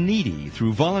serves the needy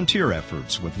through volunteer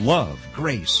efforts with love,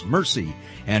 grace, mercy,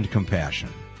 and compassion.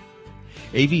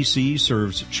 AVC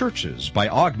serves churches by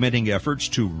augmenting efforts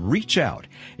to reach out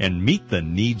and meet the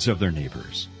needs of their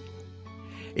neighbors.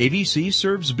 AVC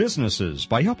serves businesses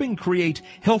by helping create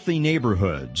healthy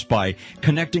neighborhoods, by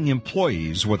connecting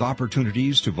employees with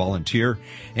opportunities to volunteer,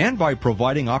 and by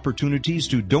providing opportunities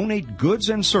to donate goods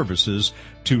and services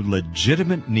to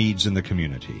legitimate needs in the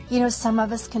community. You know, some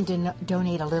of us can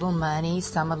donate a little money,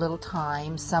 some a little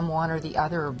time, some one or the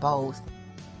other or both.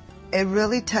 It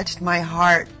really touched my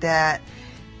heart that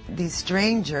these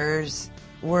strangers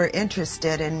were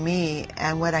interested in me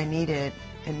and what I needed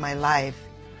in my life.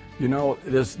 You know,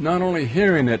 it's not only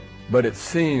hearing it, but it's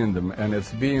seeing them, and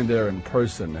it's being there in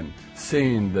person and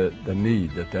seeing the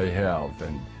need that they have,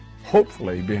 and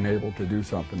hopefully being able to do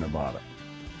something about it.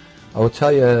 I will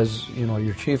tell you, as you know,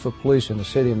 your chief of police in the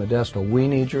city of Modesto, we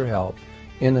need your help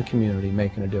in the community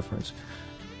making a difference.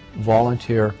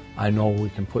 Volunteer. I know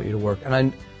we can put you to work, and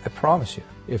I promise you,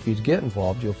 if you get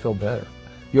involved, you'll feel better.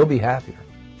 You'll be happier.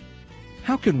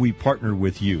 How can we partner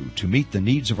with you to meet the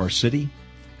needs of our city?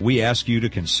 We ask you to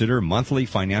consider monthly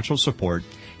financial support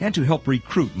and to help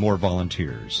recruit more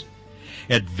volunteers.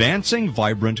 Advancing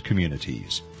Vibrant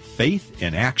Communities. Faith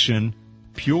in action,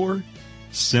 pure,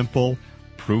 simple,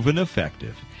 proven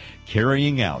effective,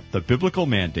 carrying out the biblical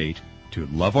mandate to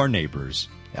love our neighbors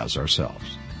as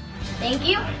ourselves. Thank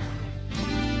you.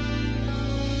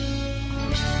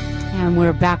 And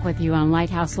we're back with you on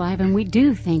Lighthouse Live, and we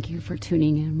do thank you for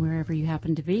tuning in wherever you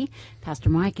happen to be. Pastor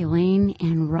Mike, Elaine,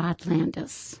 and Rod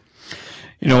Landis.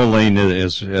 You know, Elaine,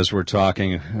 as we're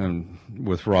talking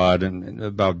with Rod and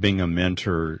about being a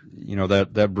mentor, you know,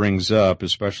 that brings up,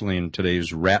 especially in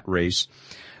today's rat race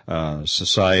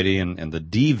society and the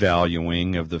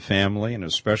devaluing of the family and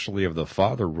especially of the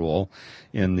father role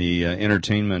in the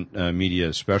entertainment media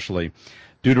especially.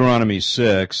 Deuteronomy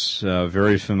 6, a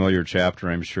very familiar chapter,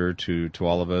 I'm sure, to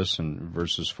all of us, and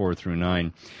verses 4 through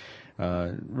 9,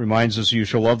 reminds us, you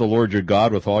shall love the Lord your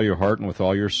God with all your heart and with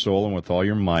all your soul and with all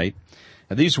your might.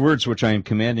 And these words which I am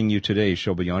commanding you today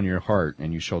shall be on your heart,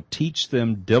 and you shall teach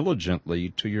them diligently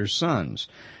to your sons,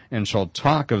 and shall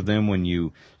talk of them when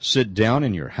you sit down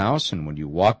in your house, and when you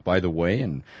walk by the way,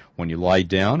 and when you lie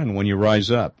down, and when you rise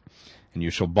up. And you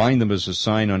shall bind them as a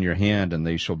sign on your hand, and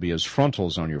they shall be as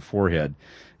frontals on your forehead.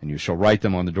 and you shall write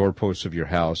them on the doorposts of your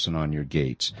house and on your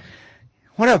gates.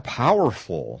 What a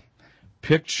powerful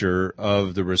picture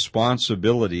of the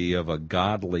responsibility of a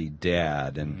godly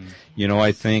dad. And,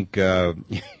 I think,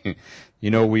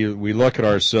 we look at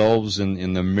ourselves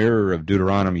in the mirror of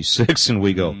Deuteronomy 6 and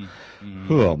we go,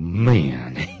 oh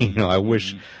man, I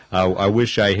wish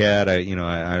I had, I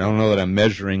don't know that I'm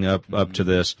measuring up to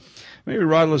this. Maybe,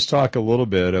 Rod, let's talk a little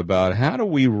bit about how do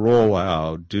we roll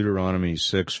out Deuteronomy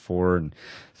 6, 4, and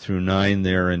through 9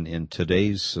 there in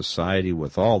today's society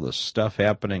with all the stuff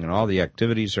happening and all the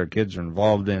activities our kids are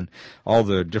involved in, all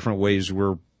the different ways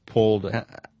we're pulled.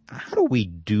 How do we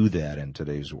do that in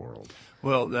today's world?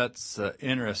 Well, that's an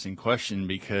interesting question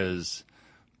because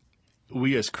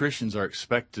we as Christians are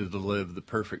expected to live the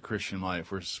perfect Christian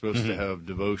life. We're supposed to have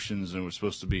devotions, and we're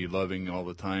supposed to be loving all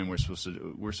the time. We're supposed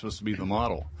to be the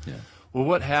model. Yeah. Well,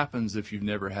 what happens if you've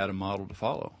never had a model to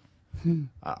follow?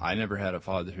 I never had a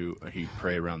father who he'd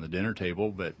pray around the dinner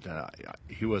table, but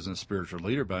he wasn't a spiritual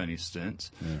leader by any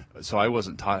sense. Yeah. So I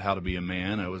wasn't taught how to be a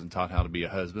man. I wasn't taught how to be a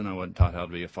husband. I wasn't taught how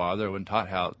to be a father. I wasn't taught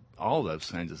how all those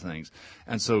kinds of things.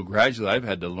 And so gradually I've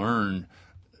had to learn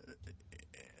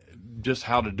just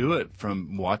how to do it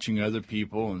from watching other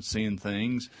people and seeing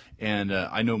things. And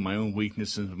I know my own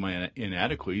weaknesses and my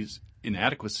inadequacies,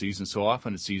 and so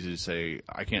often it's easy to say,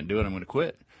 I can't do it, I'm going to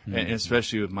quit. Mm-hmm. And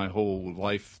especially with my whole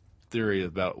life theory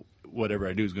about whatever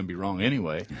I do is going to be wrong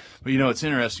anyway. But, it's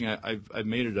interesting. I've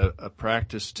made it a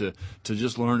practice to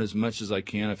just learn as much as I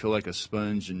can. I feel like a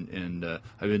sponge, and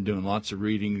I've been doing lots of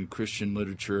reading Christian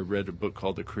literature. I've read a book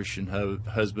called The Christian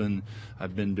Husband.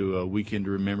 I've been to a Weekend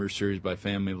to Remember series by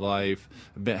Family Life.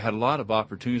 I've had a lot of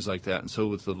opportunities like that, and so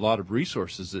with a lot of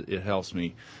resources, it helps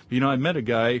me. But, I met a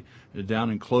guy down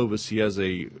in Clovis. He has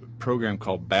a program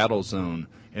called Battle Zone,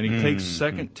 and he takes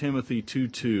 2 Timothy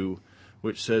 2:2,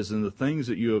 which says, "And the things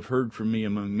that you have heard from me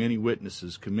among many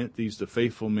witnesses, commit these to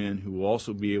faithful men who will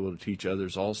also be able to teach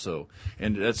others also."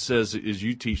 And that says, as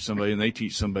you teach somebody, and they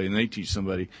teach somebody, and they teach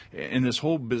somebody. And this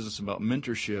whole business about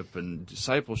mentorship and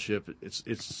discipleship,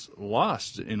 it's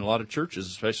lost in a lot of churches,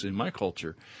 especially in my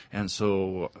culture. And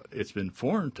so it's been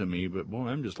foreign to me, but boy,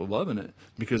 I'm just loving it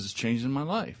because it's changing my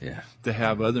life. Yeah. To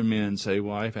have other men say,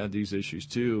 well, I've had these issues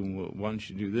too, and why don't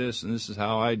you do this, and this is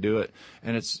how I do it.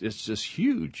 And it's just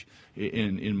huge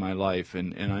in my life,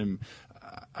 and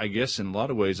I guess in a lot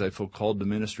of ways I feel called to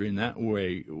ministry in that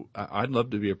way. I'd love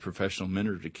to be a professional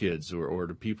mentor to kids or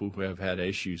to people who have had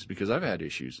issues, because I've had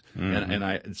issues, and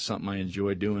it's something I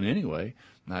enjoy doing anyway.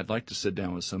 And I'd like to sit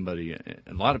down with somebody.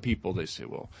 A lot of people, they say,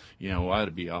 well, I ought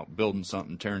to be out building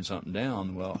something, tearing something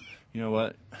down. Well, you know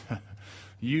what?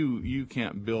 You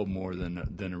can't build more than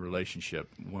a relationship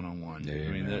one-on-one. Yeah,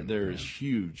 I mean, there is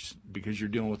huge, because you're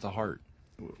dealing with the heart,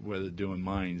 whether doing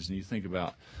minds. And you think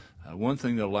about one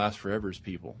thing that'll last forever is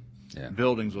people. Yeah.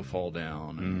 Buildings will fall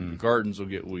down, and gardens will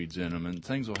get weeds in them, and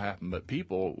things will happen. But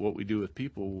people, what we do with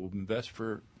people, will invest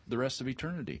for the rest of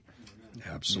eternity.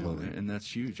 Absolutely. And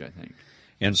that's huge, I think.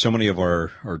 And so many of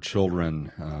our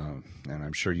children, and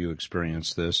I'm sure you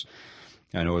experienced this,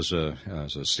 I know as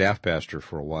a staff pastor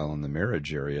for a while in the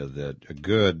marriage area, that a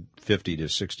good 50 to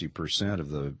 60% of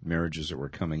the marriages that were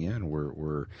coming in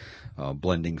were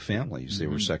blending families. They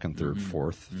were second, third,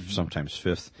 fourth, sometimes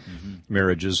fifth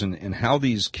marriages, and how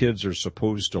these kids are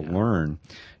supposed to learn,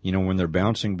 when they're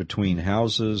bouncing between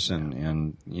houses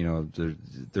and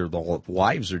their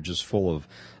lives are just full of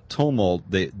tumult.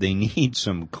 They need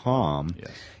some calm.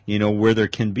 Yes. Where there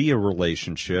can be a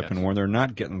relationship, and where they're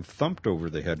not getting thumped over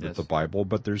the head with the Bible,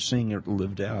 but they're seeing it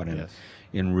lived out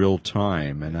in real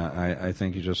time. And I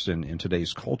think just in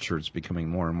today's culture, it's becoming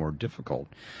more and more difficult.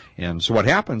 And so what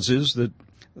happens is that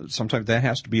sometimes that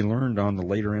has to be learned on the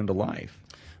later end of life.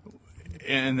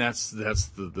 And that's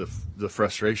the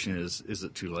frustration is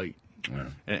it too late? Yeah.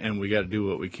 And we got to do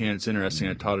what we can. It's interesting.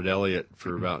 I taught at Elliott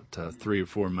for about 3 or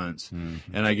 4 months,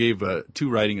 and I gave 2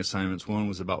 writing assignments. One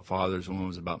was about fathers, one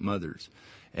was about mothers.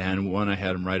 And one, I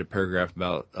had them write a paragraph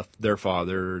about their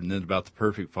father, and then about the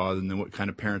perfect father, and then what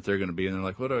kind of parent they're going to be. And they're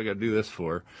like, what do I got to do this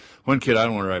for? One kid, I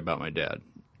don't want to write about my dad.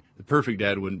 The perfect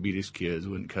dad wouldn't beat his kids,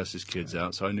 wouldn't cuss his kids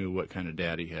out, so I knew what kind of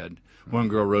dad he had. One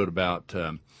girl wrote about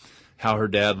how her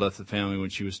dad left the family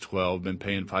when she was 12, been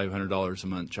paying $500 a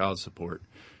month child support.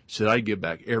 She said, I'd give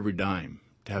back every dime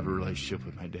to have a relationship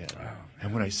with my dad.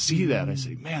 And when I see that, I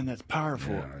say, man, that's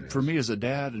powerful for me as a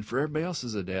dad and for everybody else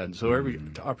as a dad. And so every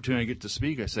opportunity I get to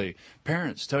speak, I say,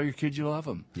 parents, tell your kids you love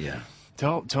them. Yeah.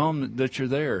 Tell them that you're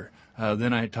there.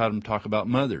 Then I taught them to talk about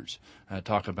mothers,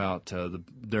 talk about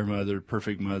their mother,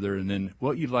 perfect mother, and then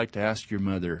what you'd like to ask your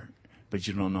mother, but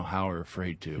you don't know how or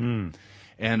afraid to.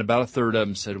 And about a third of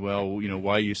them said, well,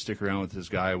 why you stick around with this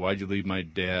guy? Why'd you leave my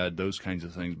dad? Those kinds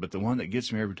of things. But the one that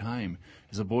gets me every time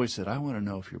is a boy said, I want to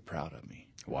know if you're proud of me.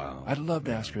 Wow. I'd love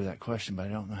to ask her that question, but I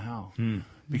don't know how.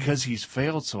 Because he's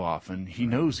failed so often, he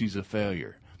knows he's a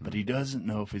failure. But he doesn't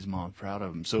know if his mom's proud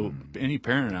of him. So any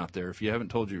parent out there, if you haven't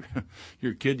told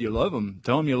your kid you love them,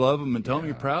 tell them you love them and tell them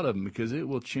you're proud of them, because it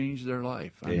will change their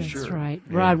life, I'm sure. That's right.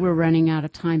 Rod, we're running out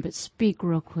of time, but speak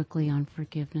real quickly on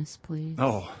forgiveness, please.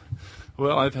 Oh,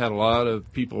 well, I've had a lot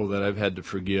of people that I've had to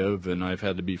forgive, and I've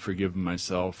had to be forgiven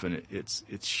myself, and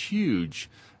it's huge.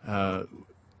 I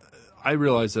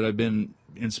realize that I've been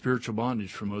in spiritual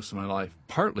bondage for most of my life,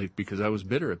 partly because I was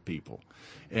bitter at people.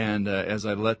 And as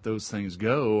I let those things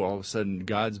go, all of a sudden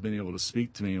God's been able to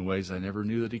speak to me in ways I never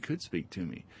knew that he could speak to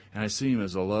me. And I see him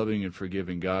as a loving and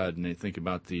forgiving God. And I think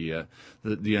about the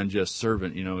unjust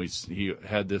servant. He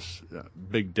had this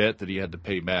big debt that he had to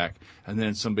pay back, and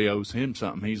then somebody owes him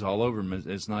something. He's all over him.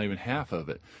 It's not even half of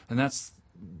it. And that's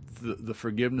the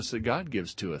forgiveness that God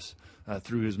gives to us.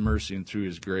 Through his mercy and through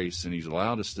his grace, and he's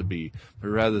allowed us to be. But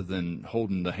rather than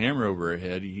holding the hammer over our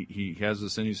head, he has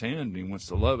us in his hand, and he wants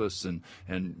to love us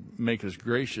and make us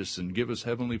gracious and give us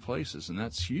heavenly places. And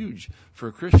that's huge for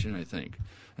a Christian, I think.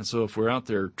 And so if we're out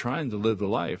there trying to live the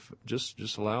life, just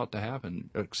allow it to happen.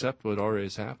 Accept what already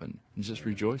has happened and just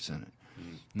rejoice in it.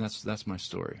 And that's my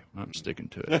story. I'm sticking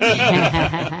to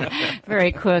it.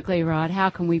 Very quickly, Rod, how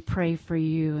can we pray for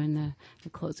you in the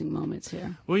closing moments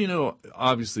here? Well,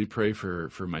 obviously pray for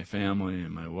my family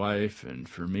and my wife and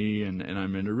for me. And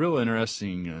I'm in a real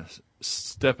interesting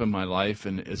step in my life.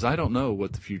 And as I don't know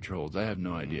what the future holds, I have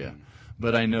no idea.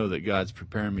 But I know that God's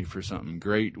preparing me for something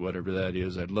great, whatever that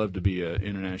is. I'd love to be an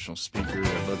international speaker.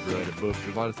 I'd love to write a book.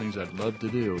 There's a lot of things I'd love to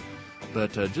do.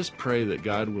 But just pray that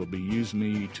God will use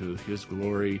me to his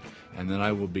glory, and that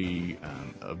I will be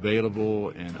available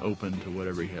and open to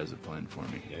whatever he has planned for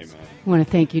me. Amen. I want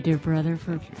to thank you, dear brother,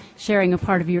 for sharing a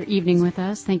part of your evening with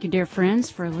us. Thank you, dear friends,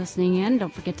 for listening in.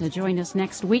 Don't forget to join us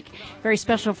next week. Very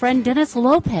special friend Dennis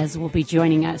Lopez will be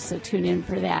joining us, so tune in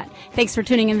for that. Thanks for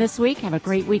tuning in this week. Have a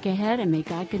great week ahead, and may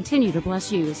God continue to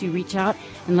bless you as you reach out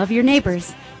and love your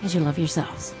neighbors as you love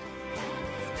yourselves.